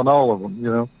want on all of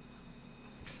them.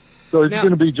 So it's going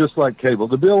to be just like cable.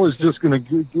 The bill is just going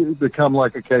to become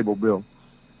like a cable bill.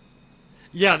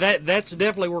 Yeah, that's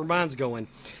definitely where mine's going.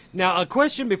 Now, a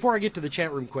question before I get to the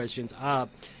chat room questions.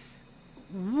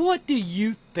 What do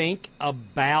you think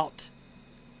about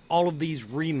all of these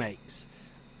remakes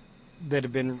that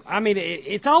have been... I mean,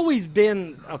 it's always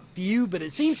been a few, but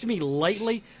it seems to me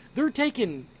lately they're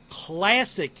taking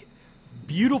classic,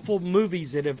 beautiful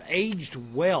movies that have aged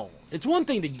well. It's one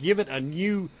thing to give it a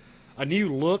new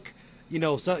look.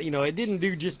 It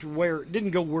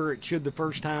didn't go where it should the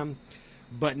first time,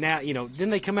 but now, then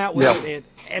they come out with it,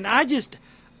 and I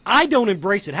don't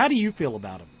embrace it. How do you feel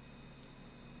about them?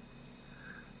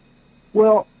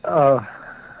 Well,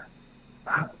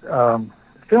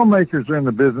 filmmakers are in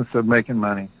the business of making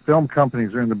money. Film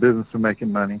companies are in the business of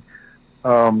making money.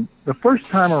 The first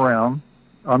time around,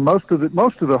 on most of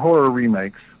the horror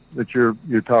remakes that you're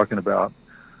talking about,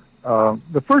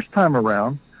 the first time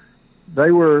around,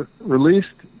 they were released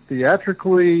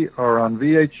theatrically or on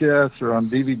VHS or on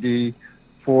DVD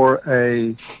for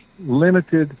a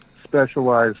limited,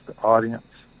 specialized audience.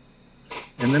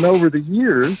 And then over the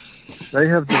years, they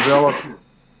have developed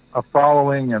a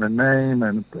following and a name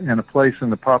and a place in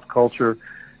the pop culture.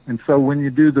 And so when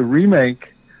you do the remake,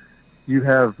 you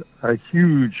have a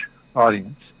huge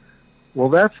audience. Well,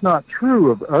 that's not true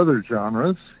of other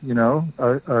genres.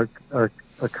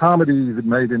 A comedy that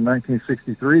made in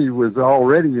 1963 was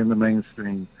already in the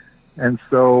mainstream, and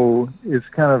so it's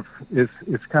kind of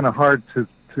hard to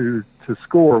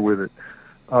score with it.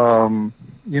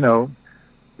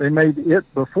 They made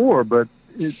it before, but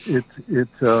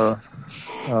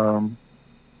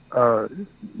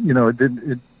you know,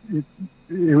 they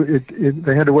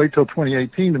had to wait till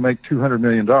 2018 to make $200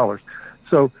 million.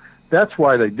 So that's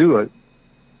why they do it.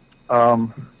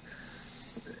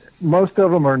 Most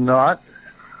of them are not.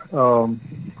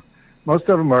 Most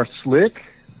of them are slick,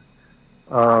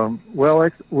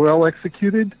 well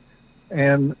executed,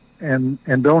 and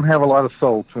don't have a lot of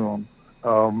soul to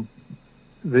them.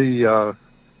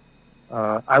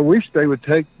 I wish they would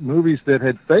take movies that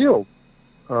had failed,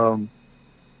 or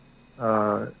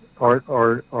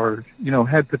you know,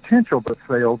 had potential but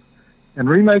failed, and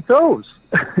remake those.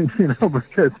 You know,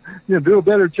 because do a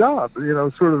better job. You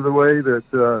know, sort of the way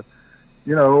that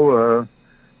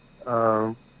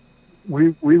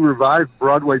we revive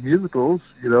Broadway musicals.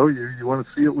 You know, you want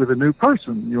to see it with a new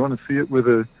person. You want to see it with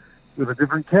a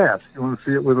different cast. You want to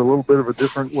see it with a little bit of a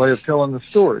different way of telling the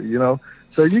story. You know,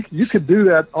 so you could do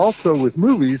that also with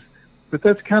movies, but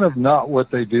that's kind of not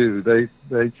what they do. They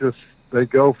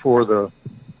go for the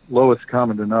lowest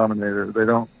common denominator. They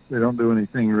don't do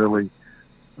anything really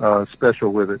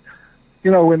special with it. You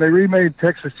know, when they remade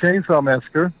Texas Chainsaw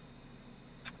Massacre,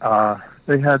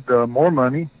 they had more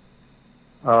money,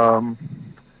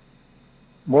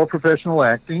 more professional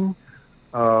acting,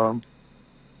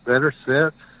 better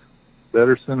sets,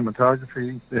 better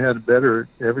cinematography. They had better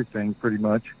everything pretty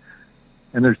much.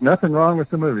 And there's nothing wrong with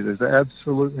the movie. There's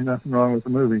absolutely nothing wrong with the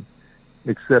movie,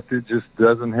 except it just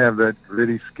doesn't have that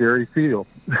gritty, scary feel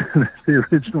that the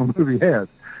original movie had.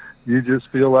 You just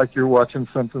feel like you're watching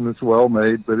something that's well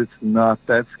made, but it's not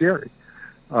that scary.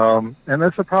 And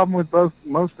that's the problem with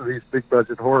most of these big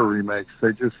budget horror remakes.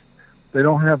 They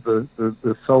don't have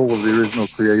the soul of the original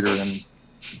creator. And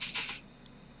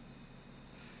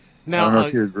now, I don't know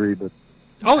if you agree, but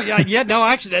no,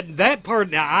 actually that part.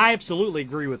 Now I absolutely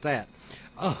agree with that.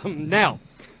 Now,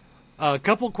 a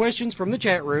couple questions from the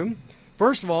chat room.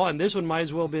 First of all, and this one might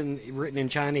as well have been written in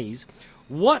Chinese.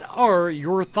 What are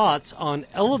your thoughts on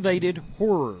elevated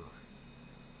horror?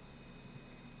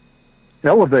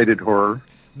 Elevated horror?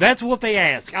 That's what they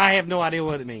ask. I have no idea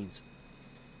what it means.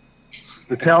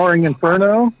 The Towering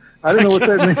Inferno? I don't know what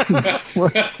that means.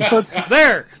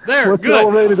 There, what's good.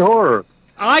 Elevated horror?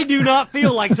 I do not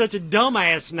feel like such a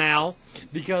dumbass now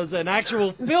because an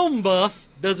actual film buff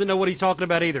doesn't know what he's talking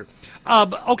about either.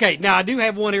 Okay, now I do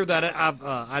have one here that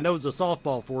I know is a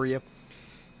softball for you.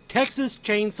 Texas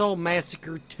Chainsaw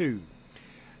Massacre 2.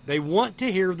 They want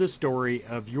to hear the story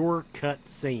of your cut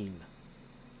scene.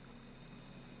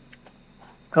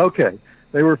 Okay.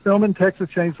 They were filming Texas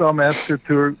Chainsaw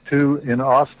Massacre 2 in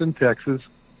Austin, Texas.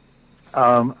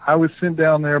 I was sent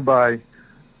down there by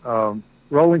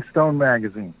Rolling Stone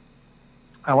magazine.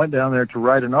 I went down there to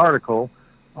write an article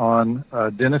on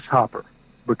Dennis Hopper,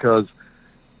 because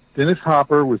Dennis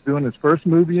Hopper was doing his first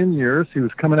movie in years. He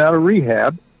was coming out of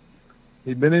rehab.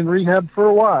 He'd been in rehab for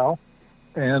a while,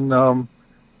 and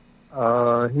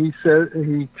he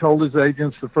told his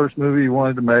agents the first movie he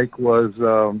wanted to make was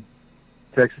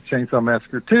Texas Chainsaw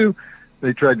Massacre 2.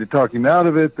 They tried to talk him out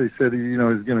of it. They said he's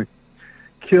going to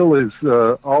kill his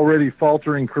already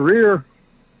faltering career,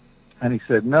 and he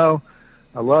said, "No,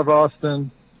 I love Austin.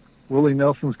 Willie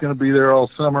Nelson's going to be there all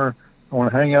summer. I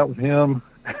want to hang out with him."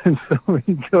 And so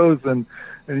he goes and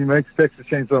he makes Texas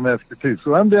Chainsaw Massacre 2.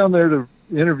 So I'm down there to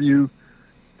interview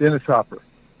Dennis Hopper.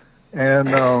 And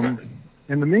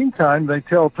in the meantime, they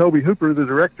tell Tobe Hooper, the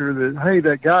director, that, hey,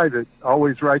 that guy that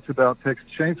always writes about Texas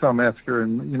Chainsaw Massacre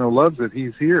and, loves it,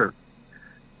 he's here.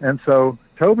 And so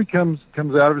Tobe comes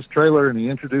out of his trailer and he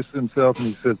introduces himself and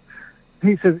he says,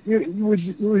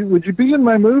 would you be in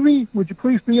my movie? Would you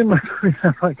please be in my movie?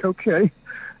 I'm like, okay.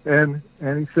 And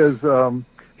he says,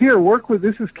 here,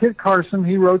 this is Kit Carson.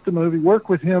 He wrote the movie. Work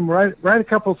with him. Write a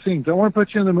couple of scenes. I want to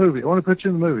put you in the movie.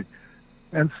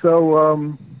 And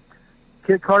so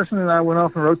Kit Carson and I went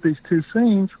off and wrote these 2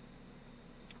 scenes,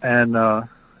 and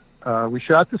we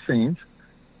shot the scenes.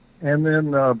 And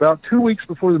then about 2 weeks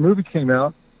before the movie came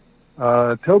out,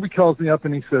 Tobe calls me up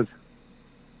and he says,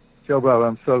 "Joe Bob,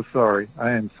 I'm so sorry.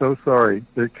 I am so sorry.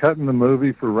 They're cutting the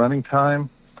movie for running time,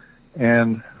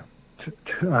 and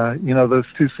those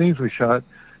 2 scenes we shot,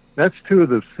 that's 2 of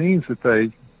the scenes that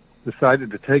they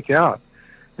decided to take out."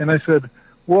 And I said,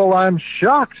 "Well, I'm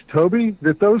shocked, Tobe,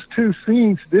 that those 2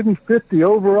 scenes didn't fit the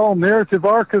overall narrative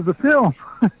arc of the film."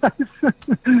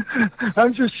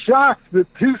 I'm just shocked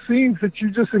that 2 scenes that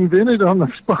you just invented on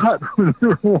the spot when we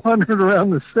were wandering around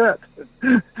the set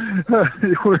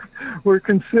were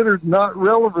considered not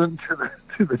relevant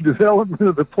to the development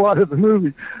of the plot of the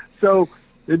movie. So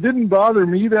it didn't bother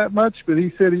me that much, but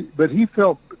he said he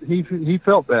felt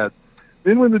bad.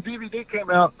 Then when the DVD came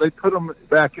out, they put them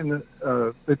back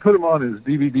they put them on as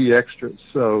DVD extras.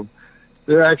 So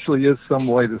there actually is some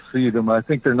way to see them. I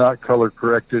think they're not color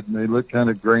corrected and they look kind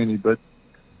of grainy, but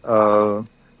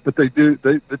they do.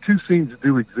 The two scenes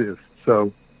do exist.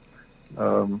 So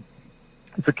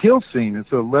it's a kill scene.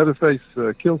 It's a Leatherface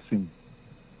kill scene.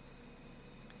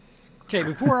 Okay,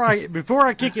 before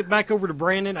I kick it back over to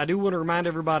Brandon, I do want to remind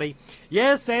everybody,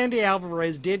 yes, Sandy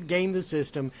Alvarez did game the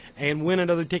system and win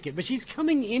another ticket, but she's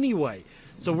coming anyway.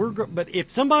 So but if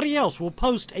somebody else will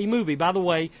post a movie, by the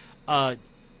way,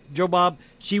 Joe Bob,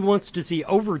 she wants to see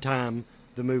Overtime,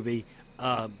 the movie,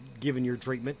 given your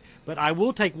treatment. But I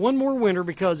will take one more winner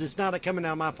because it's not coming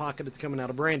out of my pocket, it's coming out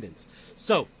of Brandon's.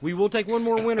 So we will take one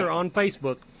more winner on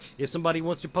Facebook if somebody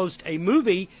wants to post a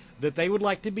movie that they would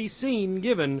like to be seen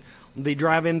given the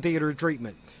drive-in theater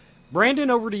treatment. Brandon,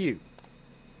 over to you.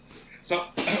 So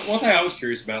one thing I was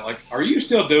curious about, like, are you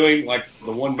still doing like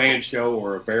the one-man show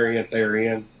or a variant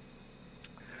therein?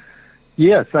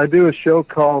 Yes, I do a show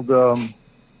called How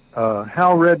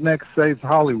Rednecks Saved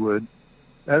Hollywood.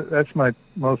 That's my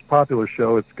most popular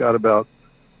show. It's got about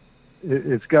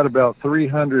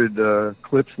 300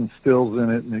 clips and stills in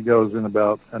it, and it goes in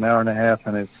about an hour and a half.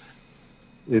 And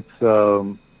it's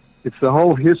the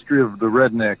whole history of the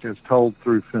redneck as told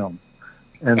through film.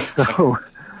 And so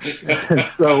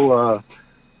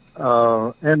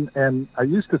and I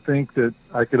used to think that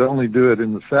I could only do it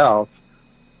in the South,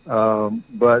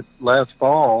 but last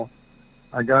fall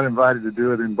I got invited to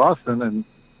do it in Boston, and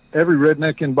every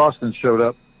redneck in Boston showed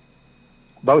up,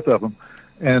 both of them,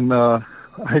 and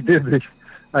I did the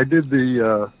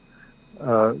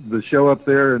show up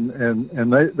there,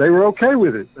 and they were okay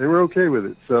with it. They were okay with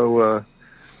it. So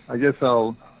I guess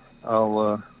I'll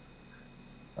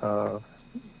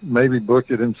maybe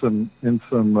book it in some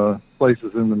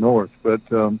places in the north, but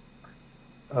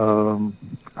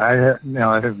I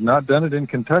have not done it in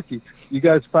Kentucky. You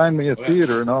guys find me a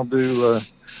theater, and I'll do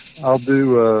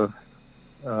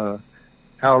How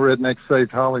Rednecks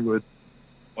Saved Hollywood.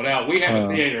 Well, now we have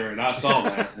a theater, and I saw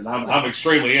that, and I'm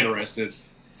extremely interested.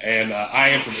 And I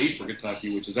am from Eastern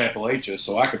Kentucky, which is Appalachia,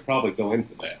 so I could probably go in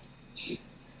for that.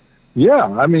 Yeah,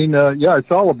 I mean,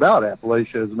 it's all about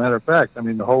Appalachia, as a matter of fact. I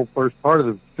mean, the whole first part of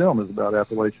the film is about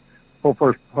Appalachia, the whole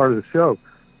first part of the show.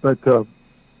 But,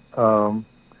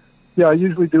 I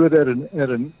usually do it at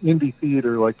an indie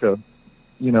theater, like the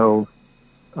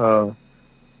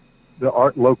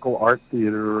local art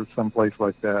theater or someplace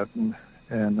like that.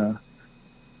 And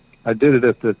I did it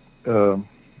at the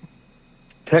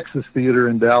Texas Theater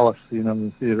in Dallas,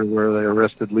 the theater where they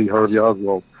arrested Lee Harvey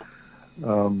Oswald.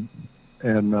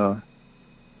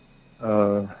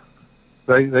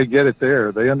 They get it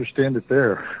there. They understand it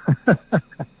there.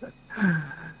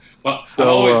 Well,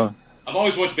 so, I've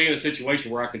always wanted to be in a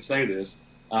situation where I can say this.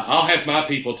 I'll have my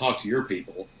people talk to your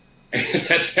people.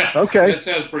 That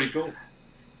sounds pretty cool.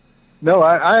 No,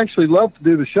 I actually love to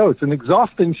do the show. It's an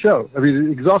exhausting show. I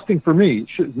mean, exhausting for me.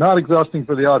 Not exhausting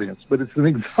for the audience, but it's an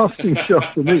exhausting show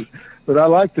for me. But I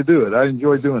like to do it. I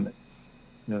enjoy doing it.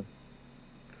 Yeah.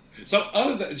 So,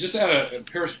 other than just out of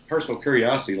personal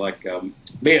curiosity, like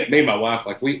me and my wife,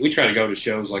 like we try to go to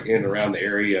shows like in and around the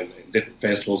area and different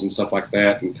festivals and stuff like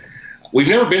that. And we've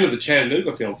never been to the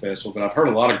Chattanooga Film Festival, but I've heard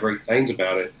a lot of great things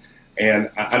about it. And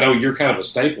I know you're kind of a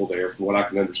staple there, from what I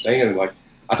can understand. And like,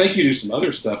 I think you do some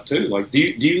other stuff too. Like, do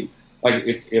you like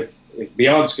if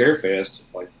beyond Scarefest,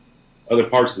 like other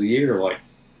parts of the year, like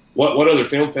what other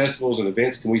film festivals and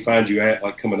events can we find you at,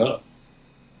 like, coming up?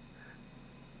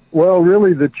 Well,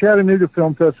 really, the Chattanooga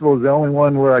Film Festival is the only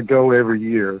one where I go every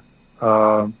year,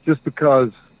 just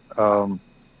because they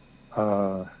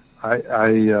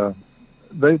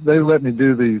let me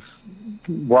do these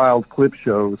wild clip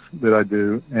shows that I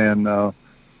do, and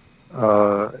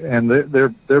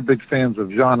they're big fans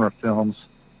of genre films,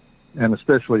 and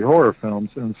especially horror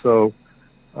films, and so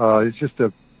it's just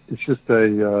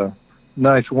a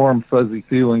nice, warm, fuzzy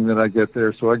feeling that I get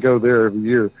there. So I go there every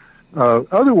year.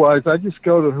 Otherwise, I just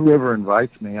go to whoever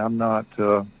invites me. I'm not.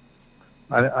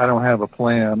 I don't have a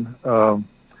plan. One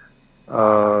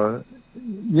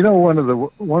of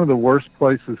the worst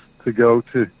places to go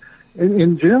to,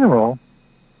 in general,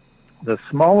 the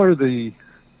smaller the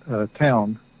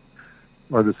town,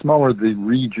 or the smaller the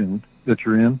region that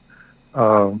you're in,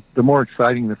 the more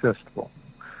exciting the festival.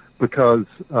 Because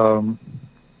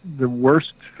the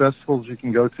worst festivals you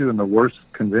can go to and the worst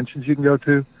conventions you can go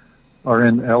to are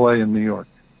in LA and New York.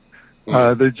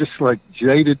 They're just like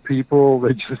jaded people.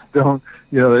 They just don't,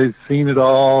 they've seen it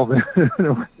all. They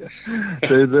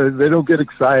don't get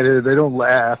excited. They don't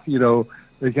laugh.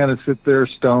 They kind of sit there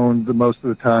stoned the most of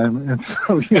the time.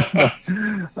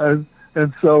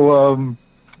 And so,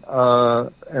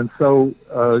 And so,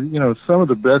 some of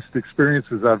the best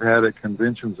experiences I've had at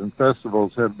conventions and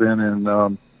festivals have been in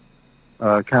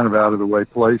kind of out of the way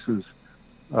places.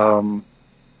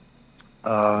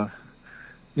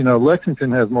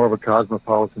 Lexington has more of a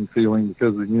cosmopolitan feeling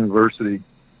because of the university,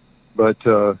 but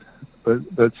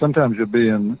sometimes you'll be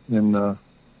in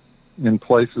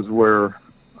places where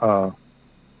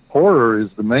horror is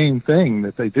the main thing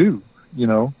that they do.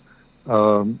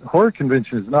 Horror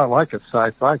convention is not like a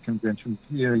sci-fi convention.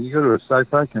 You go to a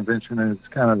sci-fi convention and it's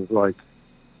kind of like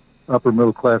upper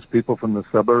middle class people from the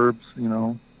suburbs, they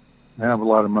have a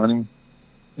lot of money.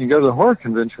 You go to the horror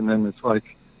convention and it's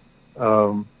like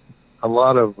a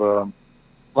lot of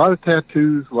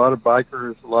tattoos, a lot of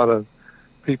bikers, a lot of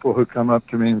people who come up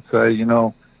to me and say,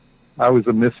 I was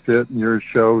a misfit and your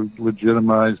show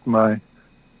legitimized my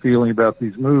feeling about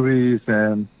these movies,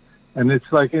 and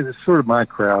it's like, it's sort of my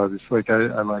crowd. It's like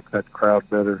I like that crowd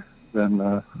better than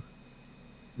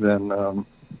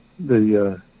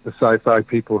the sci-fi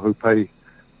people who pay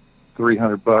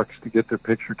 $300 to get their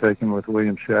picture taken with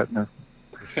William Shatner.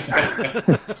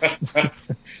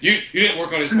 You didn't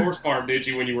work on his horse farm, did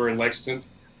you, when you were in Lexington?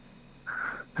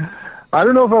 I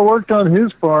don't know if I worked on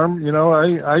his farm.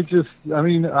 I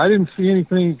didn't see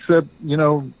anything except,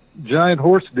 giant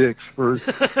horse dicks for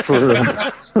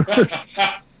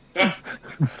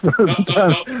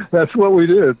that's what we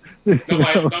did.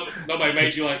 Nobody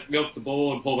made you like milk the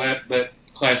bull and pull that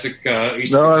classic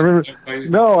Eastern.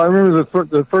 No, I remember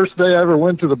the first day I ever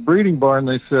went to the breeding barn.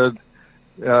 They said,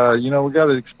 we got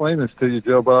to explain this to you,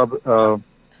 Joe Bob.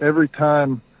 Every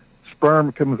time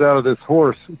sperm comes out of this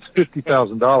horse, it's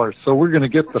 $50,000. So we're going to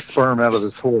get the sperm out of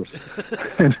this horse.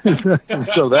 And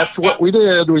so that's what we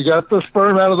did. We got the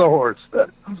sperm out of the horse.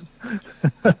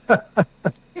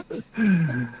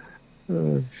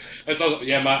 That's also,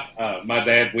 my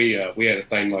dad. We had a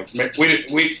thing like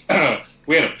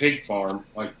we had a pig farm,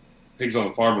 like pigs on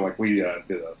the farm, and like we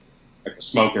did a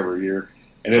smoke every year,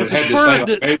 and it had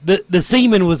this thing. The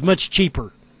semen was much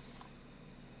cheaper.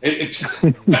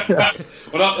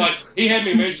 Well, like he had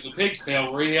me measure the pig's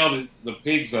tail, where he held the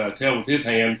pig's tail with his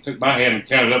hand, took my hand and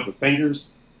counted up with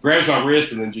fingers, grabs my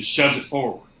wrist, and then just shoves it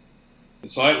forward.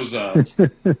 And so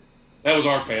that was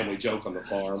our family joke on the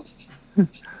farm.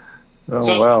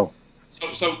 Wow.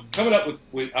 So coming up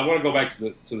with I want to go back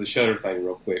to the shutter thing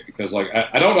real quick, because like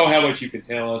I don't know how much you can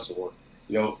tell us, or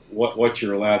what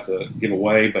you're allowed to give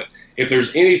away, but if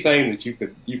there's anything that you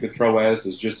could throw at us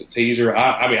as just a teaser,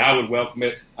 I would welcome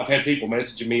it. I've had people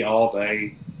messaging me all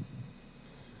day.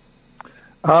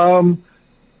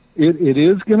 It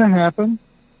is going to happen.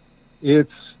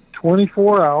 It's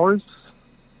 24 hours.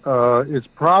 It's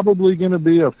probably going to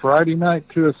be a Friday night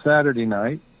to a Saturday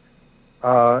night.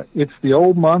 It's the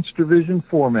old Monster Vision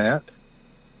format.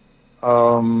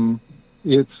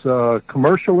 It's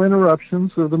commercial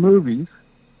interruptions of the movies,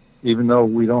 even though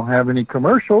we don't have any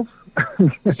commercials.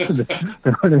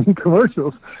 There aren't any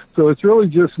commercials. So it's really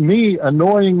just me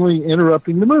annoyingly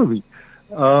interrupting the movie.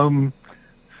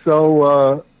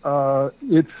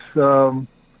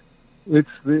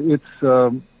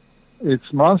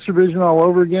 It's Monster Vision all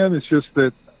over again. It's just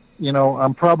that,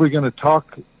 I'm probably going to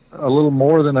talk a little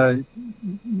more than I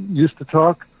used to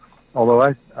talk, although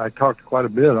I talked quite a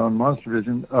bit on Monster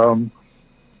Vision.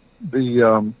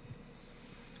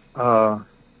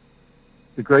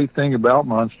 The great thing about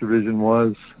Monster Vision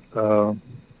was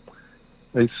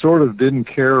they sort of didn't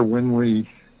care when we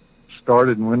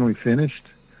started and when we finished.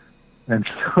 And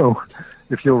so,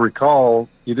 if you'll recall,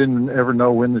 you didn't ever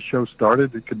know when the show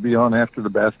started. It could be on after the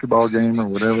basketball game or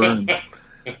whatever.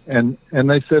 And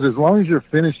they said, as long as you're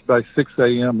finished by 6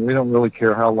 a.m., we don't really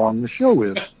care how long the show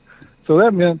is. So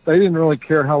that meant they didn't really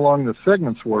care how long the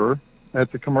segments were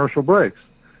at the commercial breaks.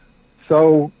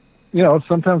 So,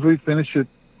 sometimes we finish at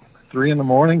 3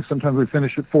 a.m, sometimes we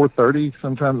finish at 4:30,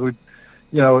 sometimes it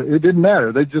didn't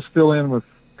matter. They'd just fill in with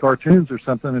cartoons or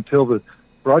something until the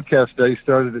broadcast day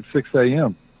started at 6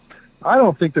 a.m. I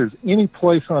don't think there's any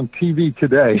place on TV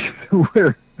today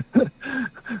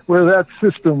where that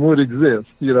system would exist,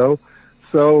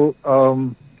 So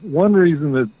one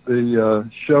reason that the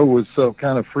show was so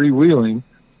kind of freewheeling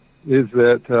is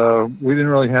that we didn't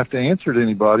really have to answer to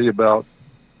anybody about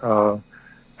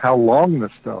how long the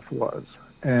stuff was.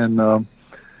 And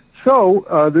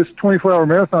so this 24-hour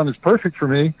marathon is perfect for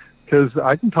me because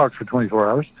I can talk for 24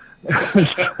 hours.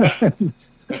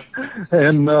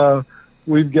 And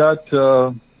we've got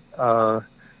a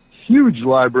huge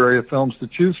library of films to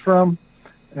choose from.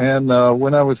 And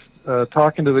when I was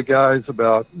talking to the guys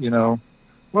about,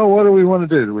 what do we want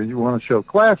to do? Do we want to show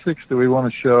classics? Do we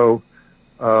want to show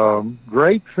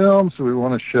great films? Do we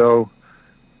want to show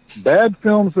bad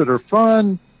films that are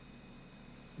fun?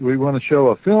 Do we want to show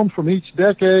a film from each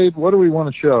decade? What do we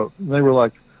want to show? And they were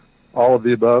like, all of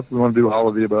the above. We want to do all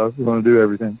of the above. We want to do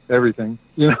everything,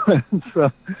 you know.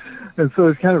 and so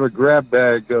it's kind of a grab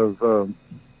bag of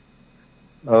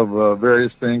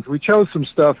various things. We chose some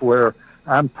stuff where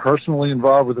I'm personally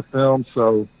involved with the film,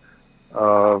 so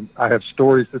I have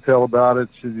stories to tell about it,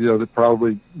 you know, that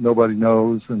probably nobody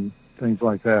knows and things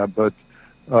like that. But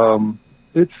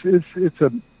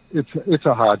it's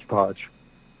a hodgepodge.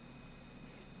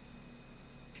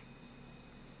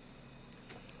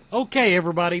 Okay,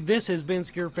 everybody, this has been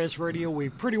Scarefest Radio.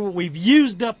 We've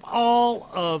used up all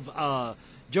of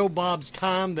Joe Bob's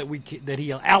time that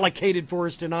he allocated for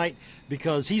us tonight,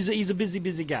 because he's a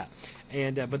busy guy,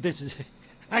 and but this is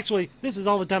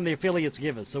all the time the affiliates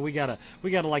give us, so we gotta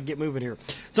like get moving here.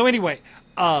 So anyway,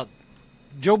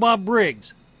 Joe Bob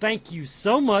Briggs, thank you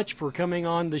so much for coming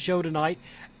on the show tonight,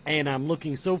 and I'm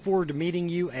looking so forward to meeting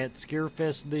you at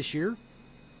Scarefest this year.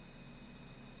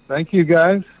 Thank you,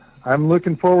 guys. I'm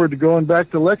looking forward to going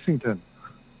back to Lexington.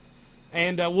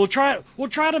 And we'll try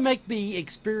to make the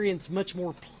experience much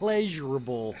more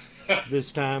pleasurable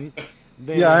this time.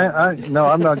 No,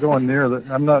 I'm not going near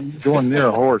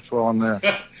a horse while I'm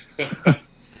there.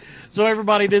 So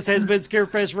everybody, this has been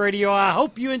Scarefest Radio. I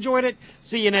hope you enjoyed it.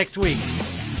 See you next week.